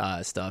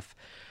stuff?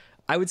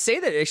 I would say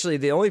that actually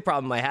the only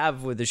problem I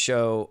have with the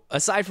show,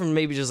 aside from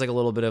maybe just like a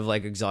little bit of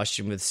like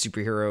exhaustion with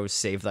superhero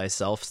save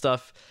thyself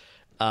stuff,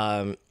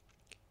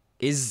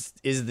 is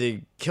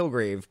the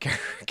Kilgrave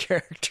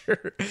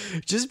character.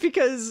 Just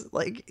because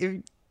like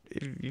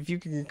if you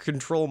can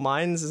control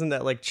minds, isn't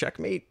that like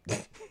checkmate?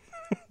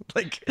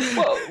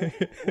 Well,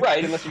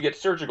 right, unless you get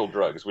surgical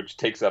drugs, which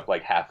takes up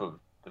like half of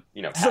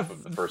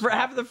the first half.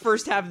 Half of the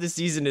first half of the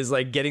season is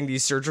like getting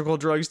these surgical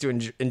drugs to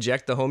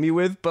inject the homie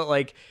with, but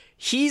like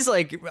he's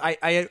like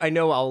I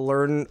know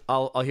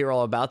I'll hear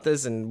all about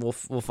this and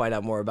we'll find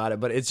out more about it,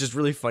 but it's just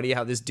really funny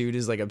how this dude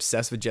is like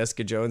obsessed with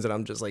Jessica Jones, and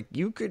I'm just like,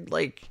 you could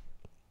like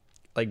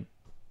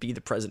be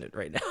the president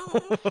right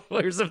now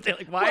or something.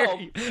 Like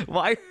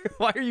why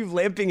are you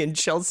lamping in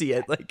Chelsea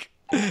at like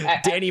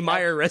Danny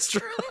Meyer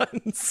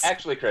restaurants?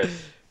 Actually,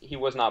 Chris, he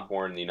was not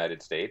born in the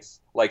United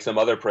States like some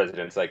other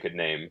presidents I could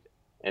name,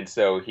 and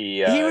so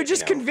he would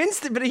just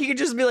convince it, but he could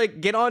just be like,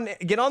 get on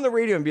the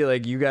radio and be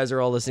like, you guys are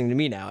all listening to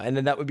me now, and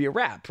then that would be a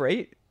wrap,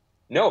 right?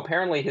 No,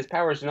 apparently his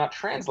powers do not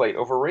translate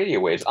over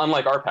radio waves,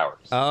 unlike our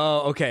powers.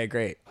 Oh, okay,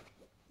 great.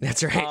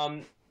 That's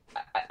right.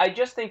 I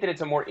just think that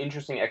it's a more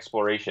interesting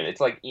exploration. It's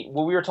like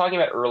what we were talking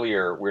about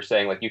earlier. We were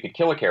saying like you could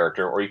kill a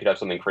character or you could have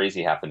something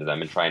crazy happen to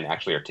them and try and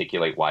actually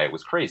articulate why it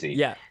was crazy.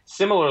 Yeah.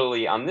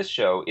 Similarly, on this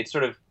show, it's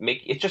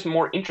just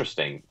more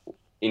interesting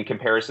in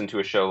comparison to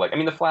a show like,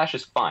 The Flash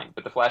is fine,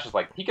 but The Flash is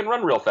like, he can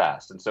run real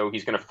fast, and so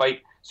he's going to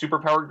fight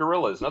superpowered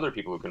gorillas and other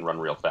people who can run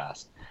real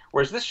fast.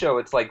 Whereas this show,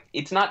 it's like,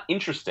 it's not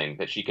interesting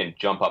that she can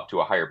jump up to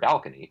a higher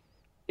balcony.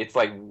 It's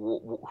like,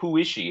 who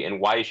is she and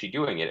why is she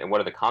doing it and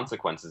what are the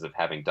consequences of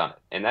having done it?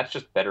 And that's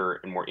just better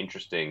and more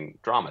interesting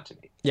drama to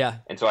me. Yeah.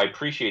 And so I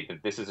appreciate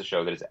that this is a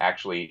show that is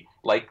actually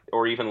like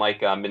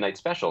Midnight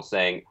Special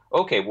saying,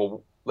 okay,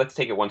 well, let's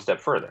take it one step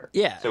further.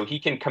 Yeah. So he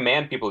can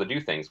command people to do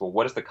things. Well,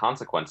 what is the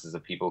consequences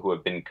of people who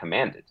have been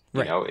commanded?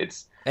 Right.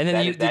 And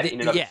then that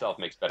in and of itself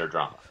makes better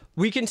drama.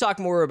 We can talk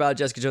more about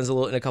Jessica Jones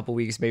in a couple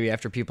weeks, maybe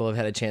after people have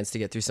had a chance to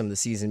get through some of the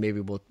season.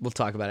 Maybe we'll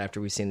talk about it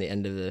after we've seen the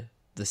end of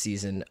the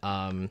season.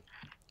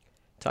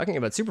 Talking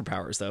about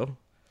superpowers, though,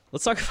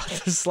 let's talk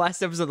about this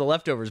last episode of The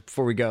Leftovers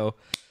before we go.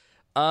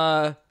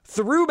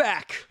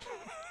 Throwback.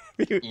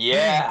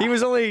 Yeah, he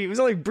was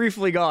only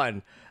briefly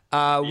gone.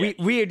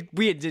 We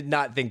did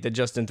not think that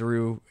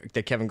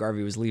that Kevin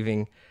Garvey was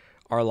leaving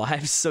our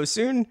lives so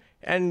soon,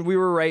 and we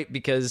were right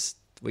because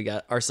we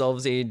got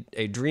ourselves a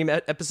dream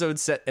episode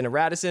set in a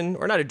Radisson,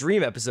 or not a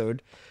dream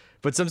episode,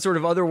 but some sort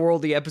of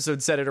otherworldly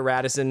episode set at a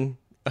Radisson.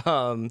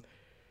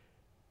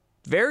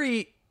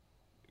 Very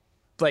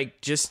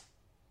like just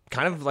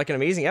kind of like an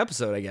amazing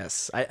episode, I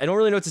guess. I don't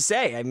really know what to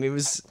say. I mean, it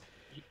was.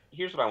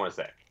 Here's what I want to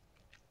say.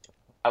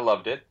 I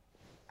loved it.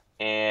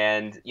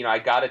 And, you know, I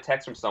got a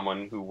text from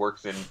someone who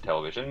works in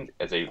television,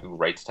 who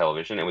writes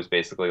television. It was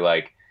basically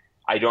like,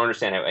 I don't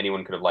understand how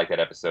anyone could have liked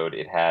that episode.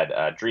 It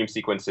had dream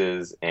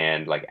sequences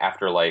and like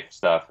afterlife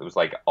stuff. It was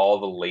like all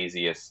the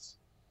laziest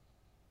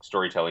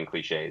storytelling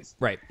cliches.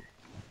 Right.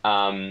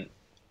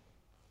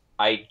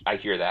 I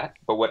hear that,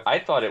 but what I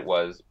thought it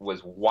was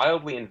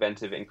wildly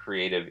inventive and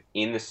creative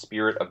in the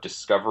spirit of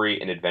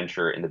discovery and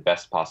adventure in the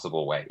best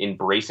possible way,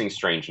 embracing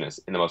strangeness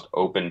in the most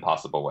open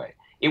possible way.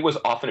 It was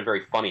often a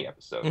very funny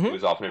episode. Mm-hmm. It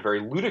was often a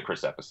very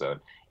ludicrous episode,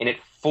 and it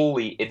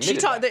fully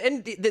admitted that.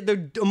 And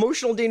the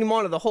emotional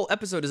denouement of the whole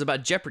episode is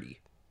about Jeopardy.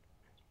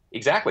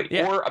 Exactly.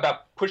 Yeah. Or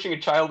about pushing a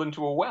child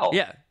into a well.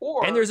 Yeah.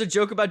 And there's a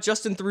joke about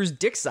Justin Theroux's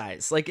dick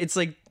size.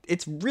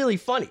 It's really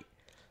funny.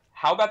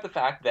 How about the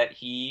fact that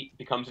he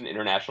becomes an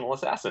international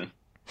assassin,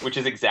 which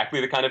is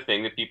exactly the kind of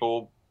thing that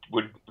people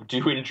would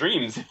do in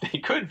dreams if they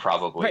could,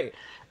 probably.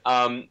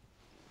 Right.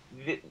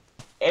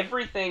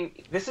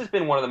 This has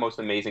been one of the most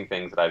amazing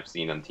things that I've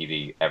seen on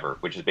TV ever,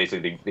 which is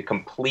basically the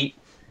complete,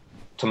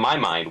 to my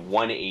mind,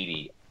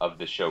 180 of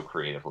the show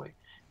creatively.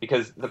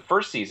 Because the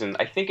first season,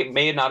 I think it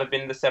may not have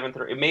been the seventh,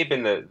 or it may have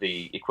been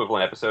the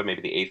equivalent episode.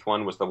 Maybe the eighth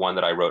one was the one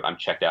that I wrote. I'm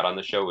checked out on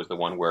the show. Was the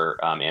one where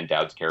Ann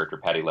Dowd's character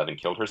Patty Levin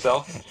killed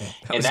herself,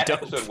 and that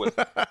episode was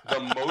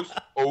the most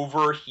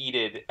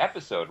overheated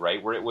episode,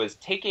 right? Where it was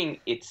taking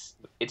it's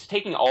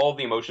taking all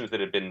the emotions that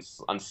had been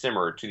on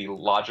simmer to the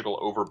logical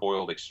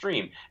overboiled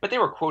extreme. But they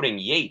were quoting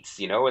Yeats,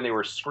 you know, and they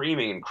were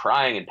screaming and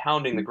crying and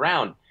pounding the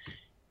ground.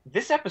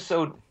 This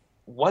episode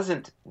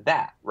wasn't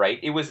that, right?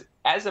 It was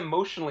as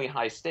emotionally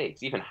high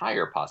stakes, even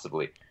higher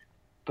possibly,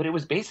 but it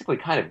was basically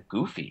kind of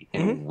goofy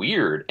and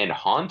weird and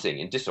haunting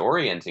and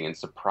disorienting and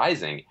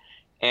surprising.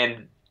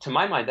 And to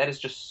my mind, that is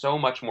just so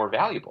much more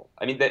valuable.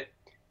 I mean, that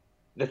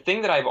the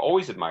thing that I've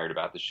always admired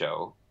about the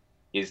show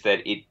is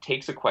that it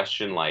takes a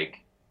question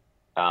like,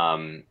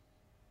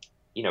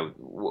 you know,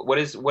 what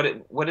is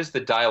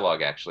the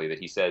dialogue actually that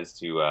he says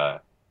to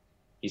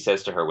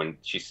her when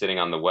she's sitting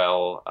on the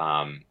well?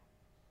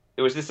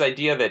 There was this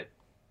idea that,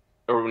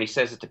 or when he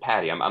says it to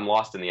Patty, I'm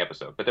lost in the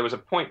episode, but there was a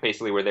point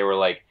basically where they were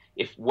like,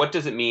 what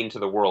does it mean to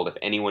the world if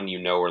anyone you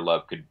know or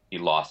love could be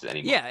lost at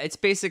any moment? Yeah, it's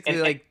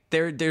basically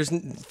there's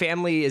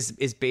family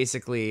is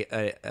basically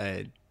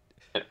an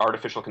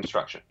artificial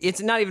construction.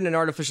 It's not even an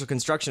artificial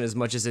construction as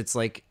much as it's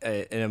like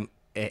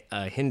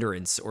a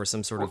hindrance or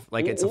some sort of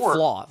it's a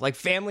flaw. Like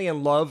family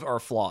and love are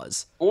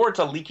flaws. Or it's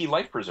a leaky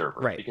life preserver,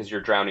 right? Because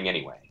you're drowning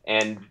anyway.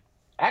 And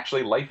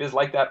actually, life is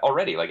like that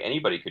already. Like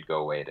anybody could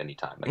go away at any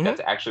time. Like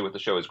that's actually what the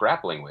show is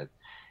grappling with.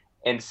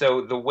 And so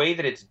the way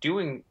that it's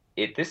doing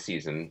it this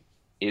season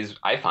is,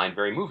 I find,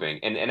 very moving.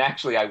 And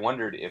actually, I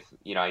wondered if,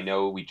 you know, I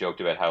know we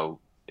joked about how,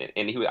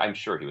 and I'm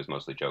sure he was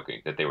mostly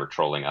joking, that they were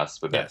trolling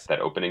us with that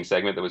opening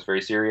segment that was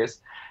very serious.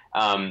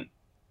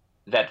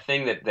 That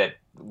thing that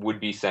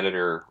would-be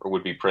Senator or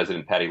would-be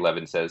President Patty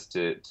Levin says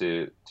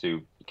to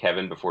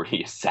Kevin before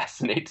he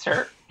assassinates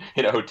her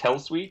in a hotel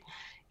suite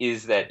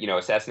is that, you know,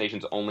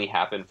 assassinations only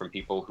happen from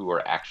people who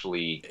are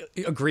actually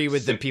agree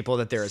with the people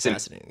that they're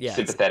assassinating. Yeah,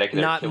 sympathetic.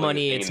 Not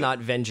money. It's not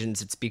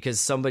vengeance. It's because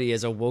somebody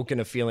has awoken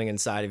a feeling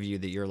inside of you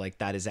that you're like,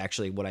 that is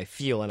actually what I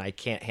feel, and I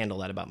can't handle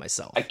that about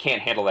myself. I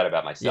can't handle that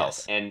about myself.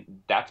 Yes.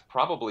 And that's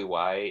probably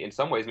why, in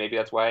some ways, maybe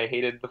that's why I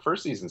hated the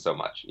first season so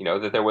much. You know,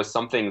 that there was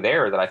something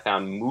there that I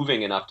found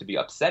moving enough to be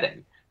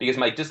upsetting. Because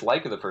my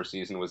dislike of the first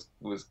season was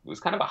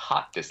kind of a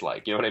hot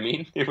dislike. You know what I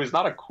mean? It was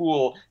not a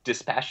cool,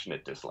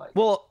 dispassionate dislike.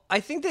 Well,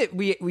 I think that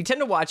we tend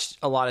to watch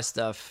a lot of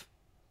stuff.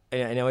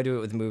 I know I do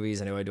it with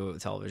movies. I know I do it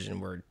with television,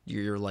 where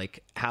you're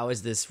like, how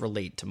does this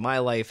relate to my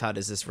life? How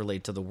does this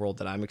relate to the world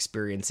that I'm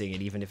experiencing?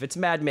 And even if it's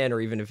Mad Men or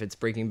even if it's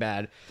Breaking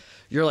Bad,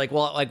 you're like,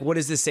 well, like, what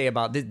does this say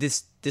about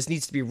this? This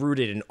needs to be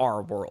rooted in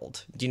our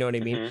world. Do you know what I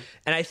mean?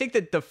 And I think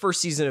that the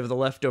first season of The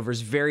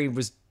Leftovers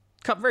was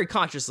very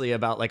consciously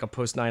about like a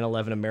post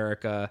 9/11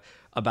 America,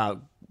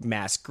 about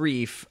mass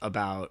grief,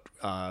 about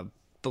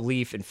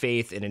belief and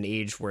faith in an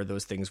age where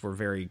those things were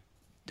very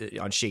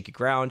on shaky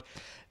ground.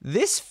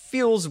 This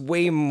feels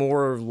way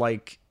more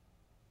like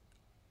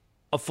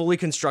a fully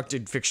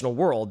constructed fictional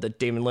world that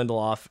Damon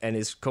Lindelof and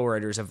his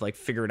co-writers have like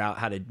figured out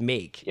how to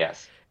make.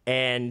 Yes.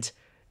 And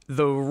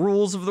the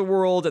rules of the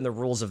world and the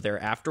rules of their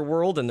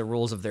afterworld and the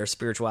rules of their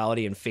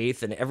spirituality and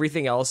faith and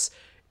everything else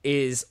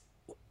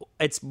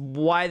it's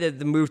why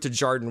the move to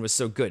Jarden was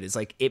so good. It's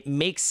like, it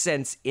makes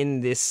sense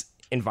in this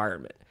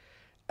environment.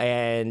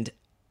 And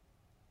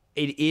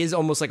it is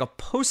almost like a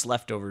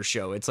post-Leftovers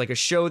show. It's like a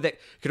show that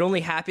could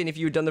only happen if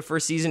you had done the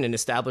first season and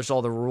established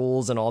all the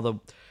rules and all the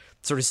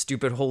sort of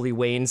stupid Holy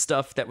Wayne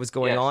stuff that was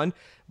going on,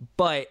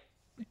 but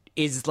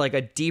is like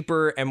a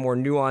deeper and more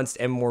nuanced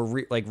and more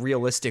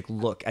realistic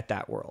look at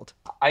that world.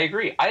 I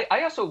agree.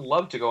 I also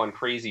love to go on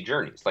crazy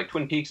journeys. Like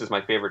Twin Peaks is my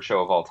favorite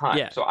show of all time.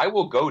 Yeah. So I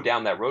will go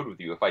down that road with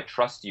you if I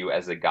trust you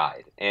as a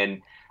guide.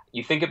 And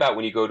you think about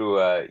when you go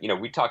to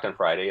we talked on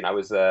Friday, and I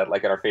was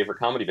like at our favorite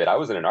comedy bit. I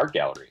was in an art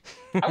gallery.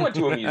 I went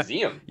to a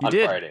museum on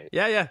did. Friday.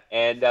 Yeah.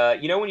 And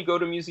when you go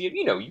to a museum,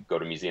 you go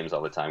to museums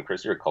all the time,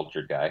 Chris. You're a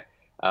cultured guy.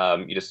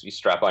 You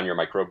strap on your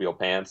microbial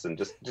pants and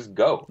just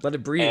go. Let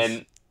it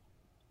breathe.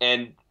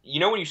 And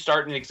when you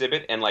start an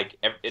exhibit and like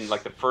in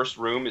like the first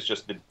room is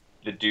just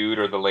the dude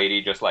or the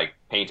lady just like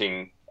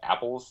painting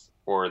apples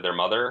or their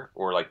mother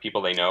or like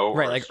people they know.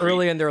 Right, like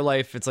early in their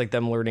life, it's like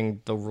them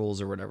learning the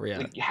rules or whatever, yeah.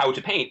 Like how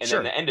to paint, and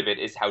then the end of it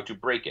is how to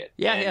break it.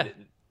 Yeah.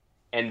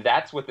 And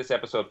that's what this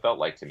episode felt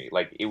like to me.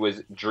 Like, it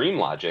was dream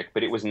logic,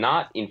 but it was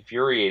not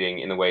infuriating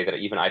in the way that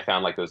even I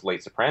found like those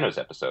late Sopranos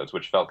episodes,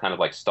 which felt kind of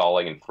like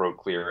stalling and throat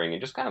clearing and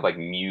just kind of like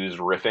muse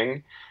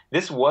riffing.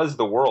 This was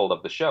the world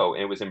of the show,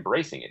 and it was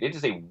embracing it. It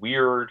is a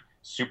weird,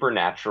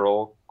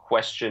 supernatural,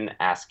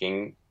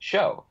 question-asking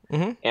show.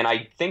 Mm-hmm. And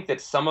I think that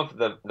some of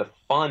the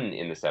fun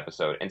in this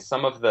episode and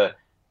some of the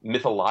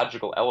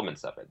mythological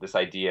elements of it, this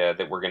idea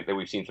that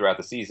we've seen throughout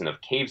the season of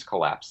caves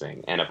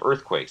collapsing and of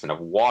earthquakes and of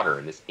water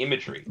and this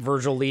imagery.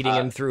 Virgil leading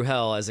him through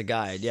hell as a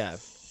guide, yeah.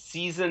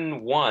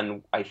 Season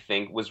 1, I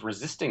think, was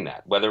resisting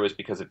that, whether it was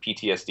because of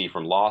PTSD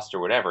from Lost or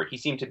whatever. He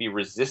seemed to be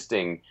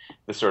resisting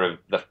the sort of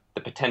the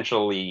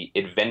potentially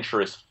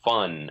adventurous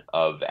fun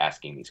of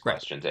asking these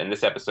questions. And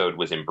this episode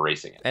was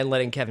embracing it. And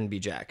letting Kevin be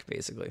Jack,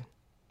 basically.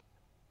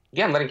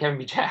 Yeah, and letting Kevin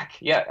be Jack.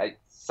 Yeah,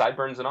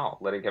 sideburns and all,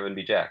 letting Kevin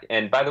be Jack.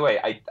 And by the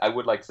way, I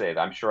would like to say that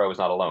I'm sure I was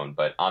not alone,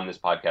 but on this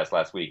podcast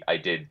last week, I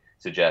did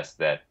suggest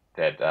that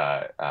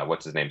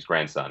what's his name's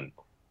grandson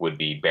would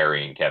be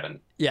burying Kevin.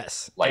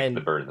 Yes. Like and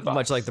the bird in the box.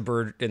 Much like the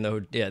bird in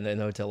the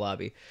hotel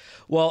lobby.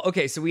 Well,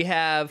 okay, so we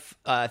have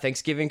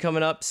Thanksgiving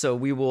coming up, so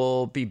we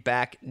will be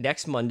back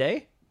next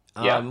Monday.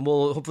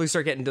 We'll hopefully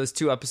start getting those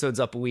 2 episodes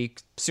up a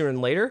week sooner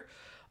than later.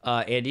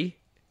 Andy,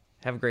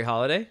 have a great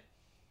holiday.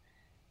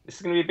 This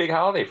is going to be a big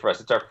holiday for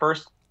us. It's our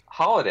first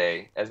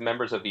holiday as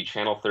members of the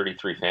Channel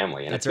 33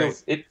 family. And it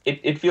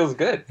feels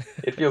good.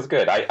 It feels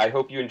good. I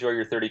hope you enjoy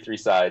your 33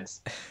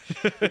 sides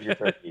with your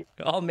turkey.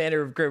 All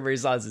manner of cranberry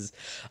sauces.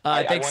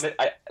 Thanks.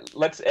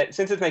 Since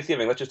it's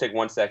Thanksgiving, let's just take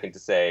 1 second to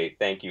say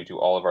thank you to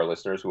all of our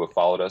listeners who have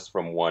followed us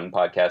from one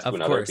podcast to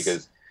another,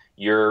 because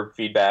your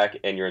feedback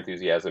and your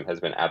enthusiasm has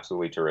been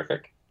absolutely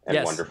terrific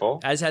and wonderful.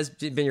 As has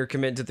been your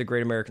commitment to the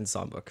Great American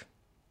Songbook.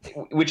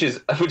 Which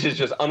is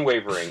just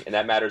unwavering, and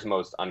that matters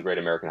most on Great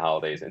American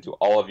Holidays. And to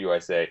all of you, I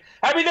say,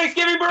 Happy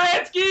Thanksgiving,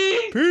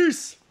 Baranski!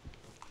 Peace!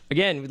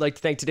 Again, we'd like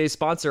to thank today's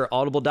sponsor,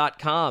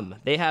 Audible.com.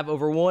 They have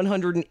over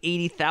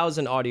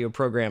 180,000 audio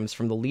programs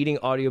from the leading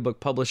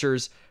audiobook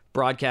publishers,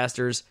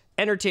 broadcasters,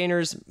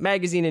 entertainers,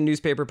 magazine and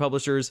newspaper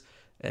publishers,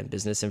 and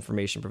business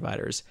information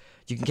providers.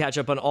 You can catch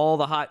up on all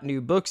the hot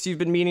new books you've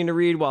been meaning to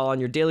read while on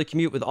your daily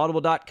commute with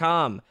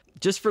Audible.com.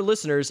 Just for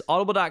listeners,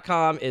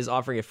 Audible.com is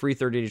offering a free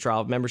 30-day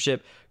trial of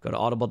membership. Go to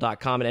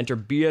Audible.com and enter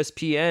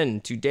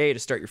BSPN today to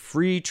start your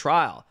free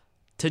trial.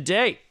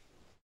 Today!